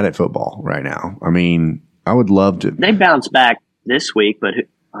is bad at football right now. I mean, I would love to. They bounced back this week, but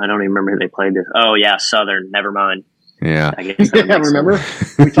I don't even remember who they played this. Oh yeah, Southern. Never mind. Yeah. I guess that makes remember?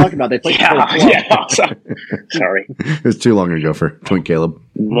 sense. We talked about they played. Sorry. It was too long ago for Twink Caleb.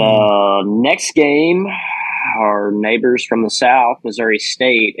 The next game, our neighbors from the South, Missouri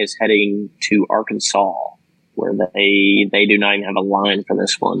State, is heading to Arkansas, where they do not even have a line for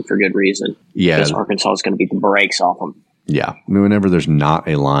this one for good reason. Yeah. Because Arkansas is going to beat the brakes off them. Yeah. I mean, whenever there's not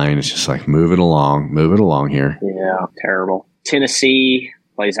a line, it's just like, move it along here. Yeah, terrible. Tennessee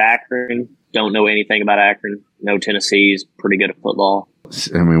plays Akron. Don't know anything about Akron. No, Tennessee's pretty good at football.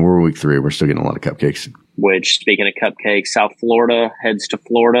 I mean, we're week 3. We're still getting a lot of cupcakes. Which, speaking of cupcakes, South Florida heads to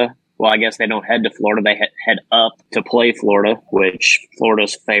Florida. Well, I guess they don't head to Florida. They head up to play Florida, which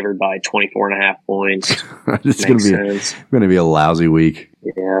Florida's favored by 24.5 points. It's going to be a lousy week.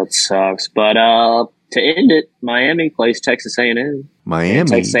 Yeah, it sucks. But to end it, Miami plays Texas A&M. Miami. And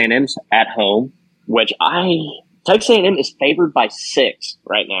Texas A&M's at home, which Texas A&M is favored by 6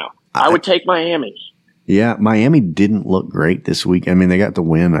 right now. I would take Miami. Yeah, Miami didn't look great this week. I mean, they got the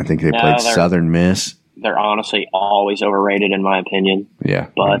win. I think they played Southern Miss. They're honestly always overrated, in my opinion. Yeah,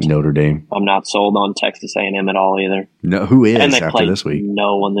 but Notre Dame. I'm not sold on Texas A&M at all either. No, who is and they after this week?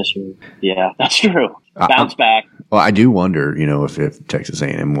 No one this year. Yeah, that's true. Bounce back. Well, I do wonder, if Texas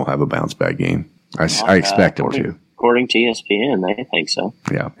A&M will have a bounce back game. I expect them to. According to ESPN, they think so.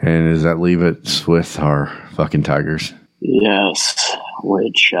 Yeah, and does that leave it with our fucking Tigers? Yes,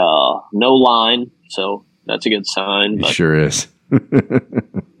 which no line, so that's a good sign. It but sure is.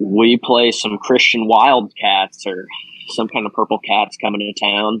 We play some Christian Wildcats or some kind of purple cats coming to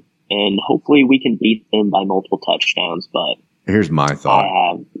town, and hopefully we can beat them by multiple touchdowns, but here's my thought. I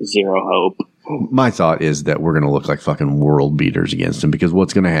have zero hope. My thought is that we're going to look like fucking world beaters against them, because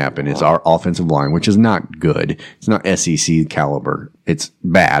what's going to happen is our offensive line, which is not good. It's not SEC caliber. It's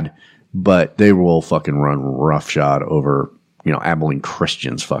bad, but they will fucking run roughshod over, Abilene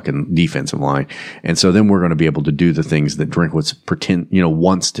Christian's fucking defensive line. And so then we're going to be able to do the things that Drinkwitz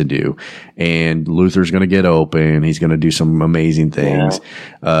wants to do. And Luther's going to get open. He's going to do some amazing things.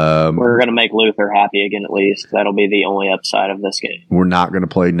 Yeah. We're going to make Luther happy again, at least. That'll be the only upside of this game. We're not going to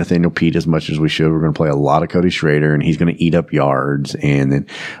play Nathaniel Pete as much as we should. We're going to play a lot of Cody Schrader, and he's going to eat up yards. And then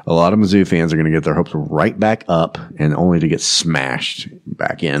a lot of Mizzou fans are going to get their hopes right back up, and only to get smashed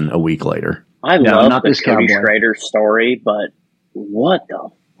back in a week later. I love the Cody Schrader story, but what the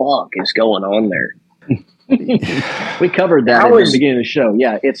fuck is going on there? We covered that at the beginning of the show.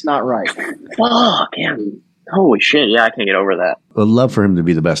 Yeah, it's not right. Fuck, yeah. Holy shit, yeah, I can't get over that. I'd love for him to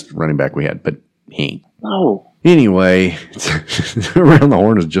be the best running back we had, but he ain't. Oh. Anyway, Around the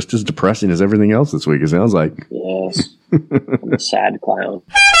Horn is just as depressing as everything else this week, it sounds like. Yes. I'm a sad clown.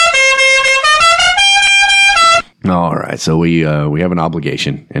 All right, so we have an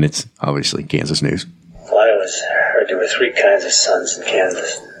obligation, and it's obviously Kansas news. Well, I always heard there were 3 kinds of suns in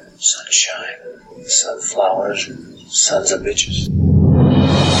Kansas: sunshine, sunflowers, and sons of bitches.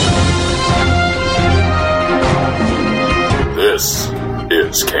 This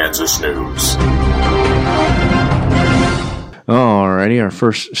is Kansas news. Alrighty, our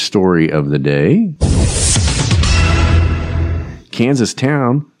first story of the day. Kansas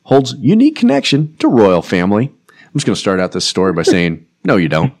town holds unique connection to royal family. I'm just going to start out this story by saying, no, you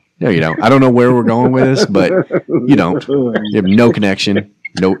don't. No, you don't. I don't know where we're going with this, but you don't. You have no connection.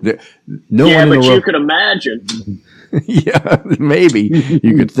 No yeah, one in but the you could imagine. Yeah, maybe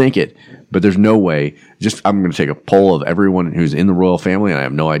you could think it, but there's no way. I'm going to take a poll of everyone who's in the royal family, and I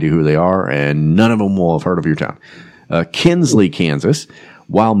have no idea who they are, and none of them will have heard of your town. Kinsley, Kansas.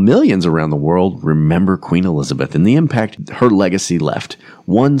 While millions around the world remember Queen Elizabeth and the impact her legacy left,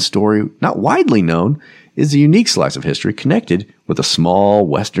 one story not widely known is a unique slice of history connected with a small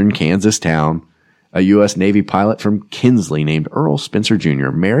western Kansas town. A U.S. Navy pilot from Kinsley named Earl Spencer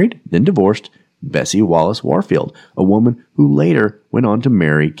Jr. married, then divorced Bessie Wallace Warfield, a woman who later went on to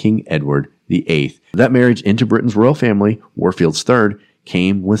marry King Edward VIII. That marriage into Britain's royal family, Warfield's third,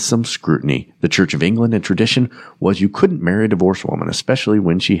 came with some scrutiny. The Church of England and tradition was you couldn't marry a divorced woman, especially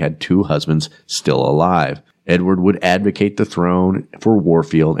when she had 2 husbands still alive. Edward would advocate the throne for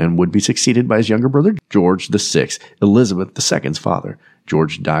Warfield and would be succeeded by his younger brother, George VI, Elizabeth II's father.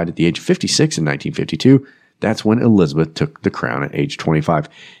 George died at the age of 56 in 1952. That's when Elizabeth took the crown at age 25.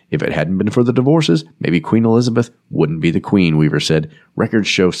 If it hadn't been for the divorces, maybe Queen Elizabeth wouldn't be the queen, Weaver said. Records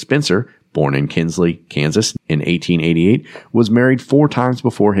show Spencer, born in Kinsley, Kansas in 1888, was married 4 times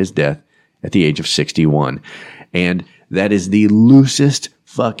before his death at the age of 61. And that is the loosest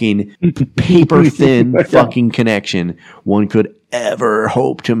fucking paper-thin fucking connection one could ever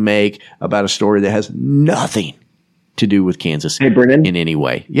hope to make about a story that has nothing to do with Kansas in any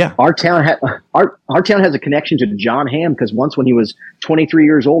way. Yeah. Our town has a connection to John Hamm because once when he was 23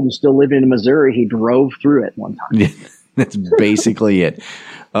 years old and still living in Missouri, he drove through it one time. That's basically it.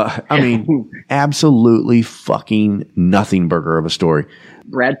 I mean, absolutely fucking nothing burger of a story.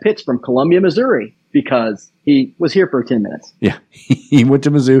 Brad Pitt's from Columbia, Missouri because he was here for 10 minutes. Yeah. He went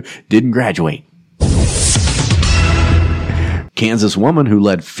to Mizzou, didn't graduate. Kansas woman who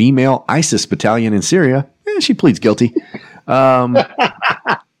led female ISIS battalion in Syria. She pleads guilty. A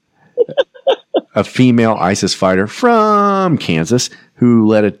female ISIS fighter from Kansas who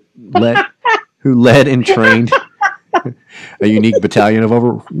led and trained a unique battalion of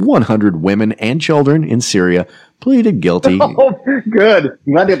over 100 women and children in Syria pleaded guilty. Oh, good.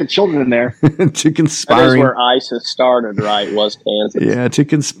 I'm glad they have the children in there. To conspiring. That is where ISIS started, right? Was Kansas. Yeah, to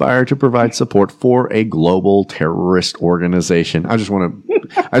conspire to provide support for a global terrorist organization. I just want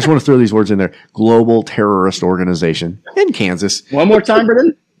to throw these words in there. Global terrorist organization in Kansas. One more time,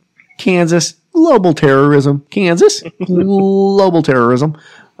 Brendan. Kansas. Global terrorism. Kansas. Global terrorism.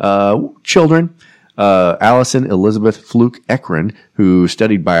 Children. Allison Elizabeth Fluke Ekron, who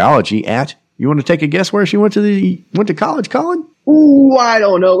studied biology at, you want to take a guess where she went to college, Colin? Ooh, I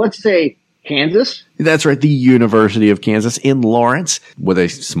don't know. Let's say Kansas. That's right, the University of Kansas in Lawrence with a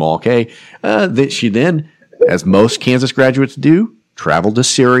small K. That she then, as most Kansas graduates do, traveled to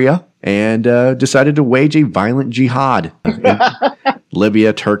Syria and decided to wage a violent jihad in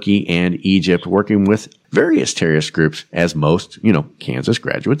Libya, Turkey, and Egypt, working with various terrorist groups, as most, Kansas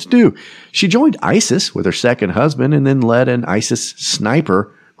graduates do. She joined ISIS with her second husband and then led an ISIS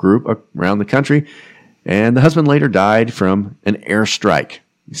sniper group around the country. And the husband later died from an airstrike.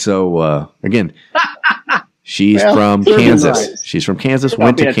 So, again, she's from Kansas. Nice. She's from Kansas,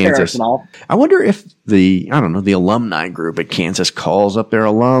 went to Kansas. I wonder if the alumni group at Kansas calls up their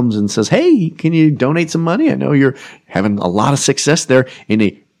alums and says, hey, can you donate some money? I know you're having a lot of success there in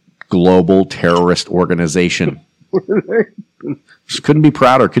a global terrorist organization. Just couldn't be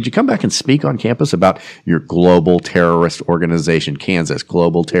prouder. Could you come back and speak on campus about your global terrorist organization, Kansas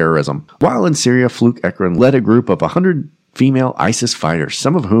Global Terrorism? While in Syria, Fluke Ekron led a group of 100 female ISIS fighters,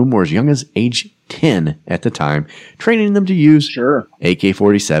 some of whom were as young as age 10 at the time, training them to use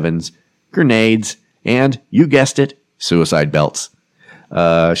AK-47s, grenades, and, you guessed it, suicide belts.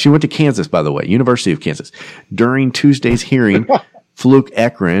 She went to Kansas, by the way, University of Kansas. During Tuesday's hearing, Fluke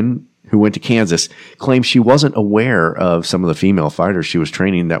Ekron, who went to Kansas, claimed she wasn't aware of some of the female fighters she was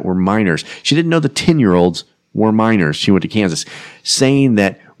training that were minors. She didn't know the 10-year-olds were minors. She went to Kansas, saying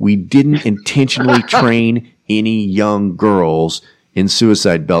that we didn't intentionally train any young girls in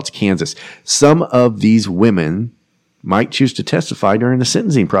suicide belts, Kansas. Some of these women might choose to testify during the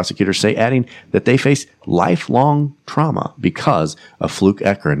sentencing, prosecutors say, adding that they face lifelong trauma because of Fluke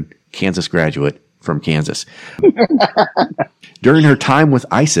Ekron, Kansas graduate from Kansas. During her time with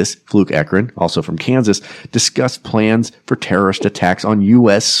ISIS, Fluke Ekron, also from Kansas, discussed plans for terrorist attacks on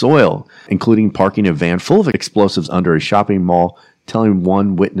U.S. soil, including parking a van full of explosives under a shopping mall, telling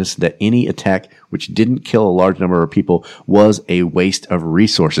one witness that any attack which didn't kill a large number of people was a waste of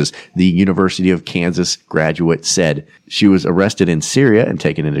resources, the University of Kansas graduate said. She was arrested in Syria and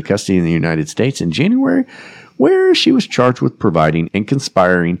taken into custody in the United States in January, where she was charged with providing and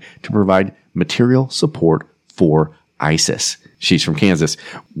conspiring to provide material support for ISIS. She's from Kansas.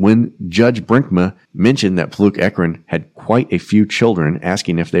 When Judge Brinkma mentioned that Fluke Ekron had quite a few children,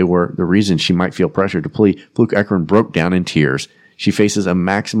 asking if they were the reason she might feel pressure to plea, Fluke Ekron broke down in tears. She faces a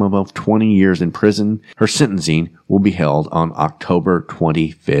maximum of 20 years in prison. Her sentencing will be held on October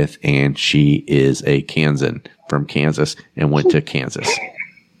 25th, and she is a Kansan from Kansas and went to Kansas.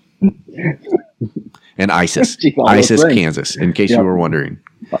 And ISIS. Kansas, in case you were wondering.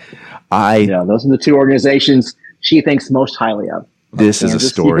 Those are the two organizations she thinks most highly of. This is a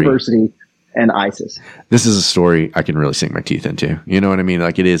story. University and ISIS. This is a story I can really sink my teeth into. You know what I mean?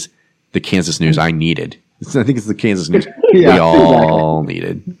 Like, it is the Kansas news I needed. I think it's the Kansas news we Yeah, all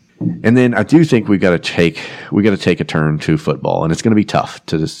needed. And then I do think we got to take a turn to football, and it's going to be tough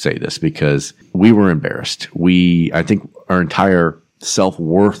to just say this because we were embarrassed. I think our entire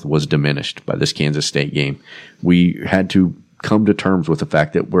self-worth was diminished by this Kansas State game. We had to come to terms with the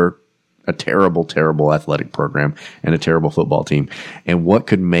fact that we're a terrible, terrible athletic program and a terrible football team. And what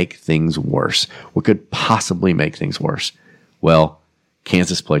could make things worse? What could possibly make things worse? Well,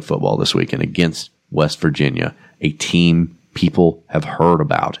 Kansas played football this weekend against West Virginia, a team people have heard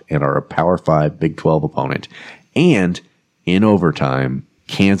about and are a Power 5 Big 12 opponent. And in overtime,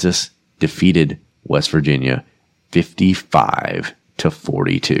 Kansas defeated West Virginia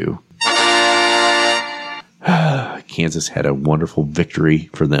 55-42. Kansas had a wonderful victory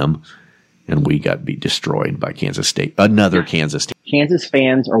for them, and we got destroyed by Kansas State. Another Kansas team. Kansas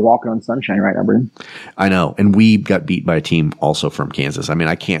fans are walking on sunshine right now, Brendan. I know. And we got beat by a team also from Kansas. I mean,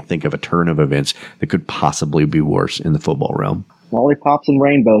 I can't think of a turn of events that could possibly be worse in the football realm. Lollipops and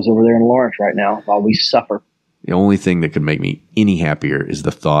rainbows over there in Lawrence right now while we suffer. The only thing that could make me any happier is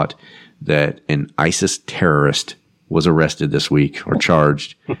the thought that an ISIS terrorist was arrested this week or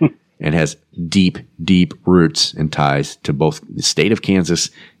charged and has deep, deep roots and ties to both the state of Kansas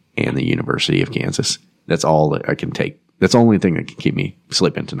and the University of Kansas. That's all that I can take. That's the only thing that can keep me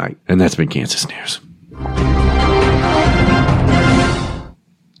sleeping tonight. And that's been Kansas News.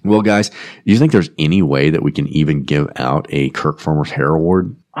 Well, guys, do you think there's any way that we can even give out a Kirk Farmer's Hair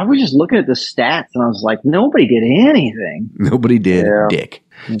Award? I was just looking at the stats and I was like, nobody did anything. Nobody did dick.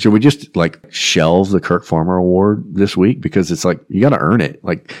 Should we just shelve the Kirk Farmer Award this week? Because it's like, you got to earn it.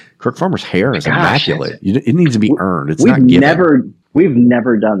 Like, Kirk Farmer's hair is immaculate. It needs to be earned. It's not given. We've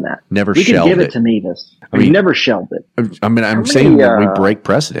never done that. Never we shelved can give it to Mevis. We've never shelved it. I mean, I'm saying that we break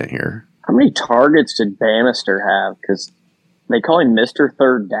precedent here. How many targets did Bannister have? Because they call him Mr.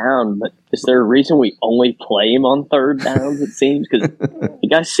 Third Down, but is there a reason we only play him on third downs, it seems? Because the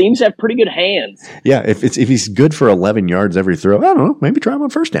guy seems to have pretty good hands. Yeah, if he's good for 11 yards every throw, I don't know, maybe try him on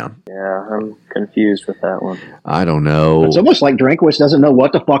first down. Yeah, I'm confused with that one. I don't know. It's almost like Drinkwitz doesn't know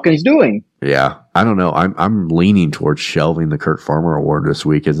what the fuck he's doing. Yeah, I don't know. I'm leaning towards shelving the Kirk Farmer Award this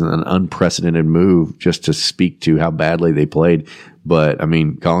week as an unprecedented move just to speak to how badly they played. But, I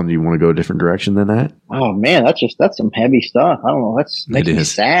mean, Colin, do you want to go a different direction than that? Oh, man, that's some heavy stuff. I don't know. That's makes me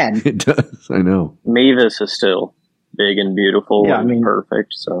sad. It does. I know. Mevis is still big and beautiful and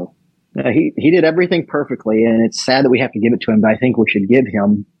perfect. So he did everything perfectly, and it's sad that we have to give it to him, but I think we should give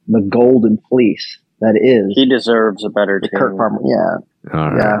him the golden fleece that is. He deserves a better team. Kirk Farmer, yeah.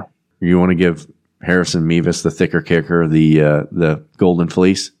 All right. Yeah. You want to give Harrison Mevis, the thicker kicker, the golden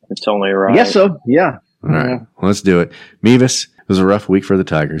fleece? It's only right. I guess so, yeah. All right. Well, let's do it. Mevis, it was a rough week for the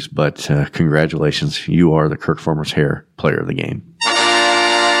Tigers, but congratulations. You are the Kirk Farmer's Hair player of the game.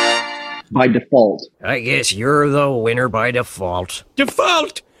 By default. I guess you're the winner by default.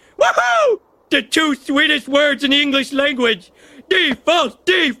 Default! Woohoo! The two sweetest words in the English language. Default!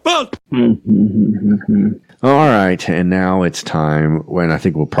 Default! All right, and now it's time when I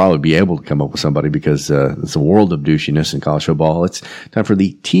think we'll probably be able to come up with somebody because it's a world of douchiness in college football. It's time for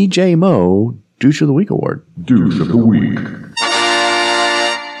the TJ Moe Douche of the Week Award. Douche of the Week.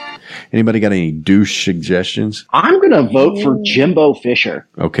 Anybody got any douche suggestions? I'm going to vote for Jimbo Fisher.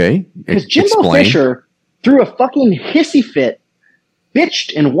 Okay. Because Jimbo Fisher threw a fucking hissy fit,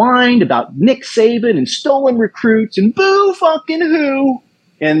 bitched and whined about Nick Saban and stolen recruits and boo fucking who,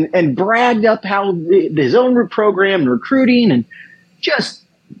 and bragged up how his own program and recruiting and just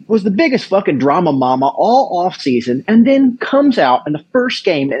was the biggest fucking drama mama all off season, and then comes out in the first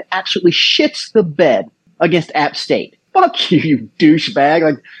game and absolutely shits the bed against App State. Fuck you, you douchebag.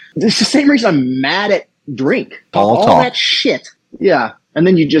 Like, it's the same reason I'm mad at Drink. All that shit. Yeah. And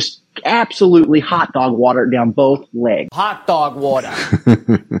then you just absolutely hot dog water it down both legs. Hot dog water.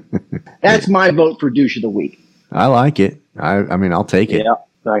 That's my vote for douche of the week. I like it. I mean, I'll take it.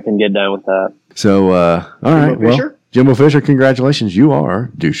 Yeah, I can get down with that. So, all right. Well, Jimbo Fisher, congratulations. You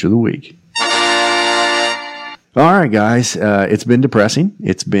are douche of the week. All right, guys. It's been depressing.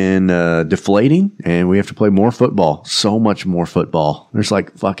 It's been deflating, and we have to play more football. So much more football. There's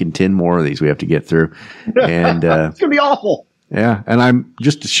like fucking 10 more of these we have to get through. And it's going to be awful. Yeah, and I'm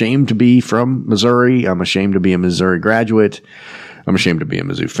just ashamed to be from Missouri. I'm ashamed to be a Missouri graduate. I'm ashamed to be a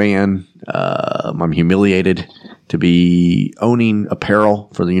Mizzou fan. I'm humiliated to be owning apparel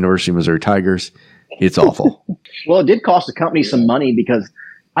for the University of Missouri Tigers. It's awful. Well, it did cost the company some money because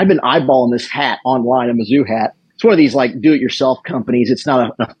I've been eyeballing this hat online, a Mizzou hat. It's one of these like do-it-yourself companies. It's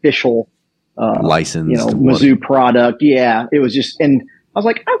not an official licensed, Mizzou product. Yeah, it was just, and I was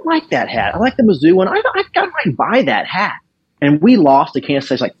like, I like that hat. I like the Mizzou one. I might buy that hat. and we lost to Kansas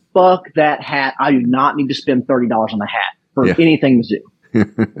State. It's like, fuck that hat. I do not need to spend $30 on a hat for anything Mizzou. You know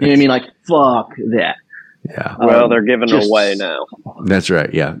what I mean? Like, fuck that. Yeah. Well, they're giving it away now. That's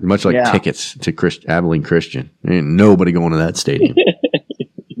right. Yeah. Much like tickets to Abilene Christian. Ain't nobody going to that stadium.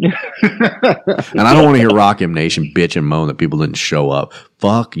 And I don't want to hear Rock M Nation bitch and moan that people didn't show up.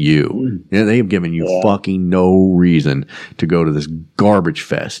 Fuck you. Yeah, they've given you fucking no reason to go to this garbage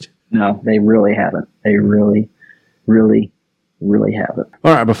fest. No, they really haven't. They really, really, really haven't.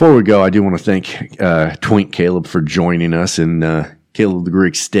 All right. Before we go, I do want to thank Twink Caleb for joining us in Caleb the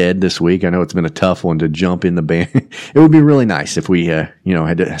Greek's stead this week. I know it's been a tough one to jump in the band. It would be really nice if we, had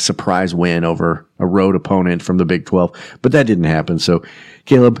a surprise win over a road opponent from the Big 12, but that didn't happen. So,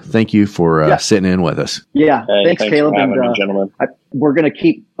 Caleb, thank you for sitting in with us. Yeah, thanks Caleb. For having me, gentlemen. We're going to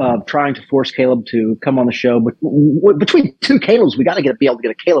keep trying to force Caleb to come on the show. But between two Calebs, we got to be able to get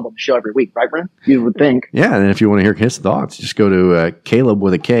a Caleb on the show every week, right, Brent? You would think. Yeah, and if you want to hear his thoughts, just go to Caleb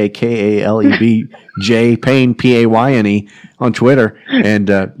with a K, Kalebj, Payne, Payne, on Twitter,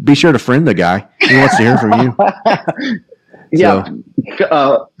 and be sure to friend the guy. He wants to hear from you. Yeah,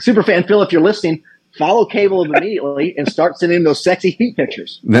 Superfan Phil, if you're listening, follow Caleb immediately and start sending those sexy feet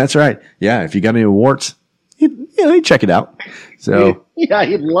pictures. That's right. Yeah, if you got any warts, he'd check it out. So yeah,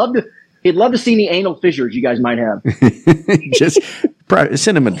 he'd love to see any anal fissures you guys might have. Just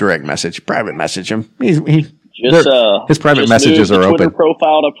send him a direct message, private message him. His private just messages are Twitter open.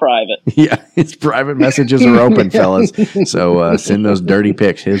 Profile to private. Yeah, his private messages are open, fellas. So send those dirty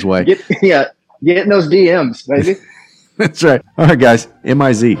pics his way. Get in those DMs, baby. That's right. All right, guys.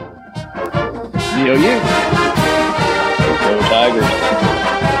 MIZ. Yo, you. Go Tigers.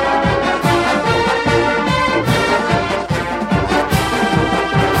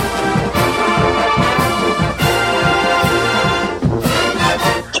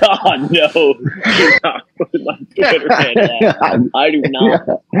 God, no. Do not put my Twitter handle. I do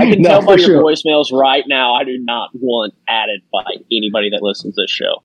not. I can tell by your voicemails right now, I do not want added by anybody that listens to this show.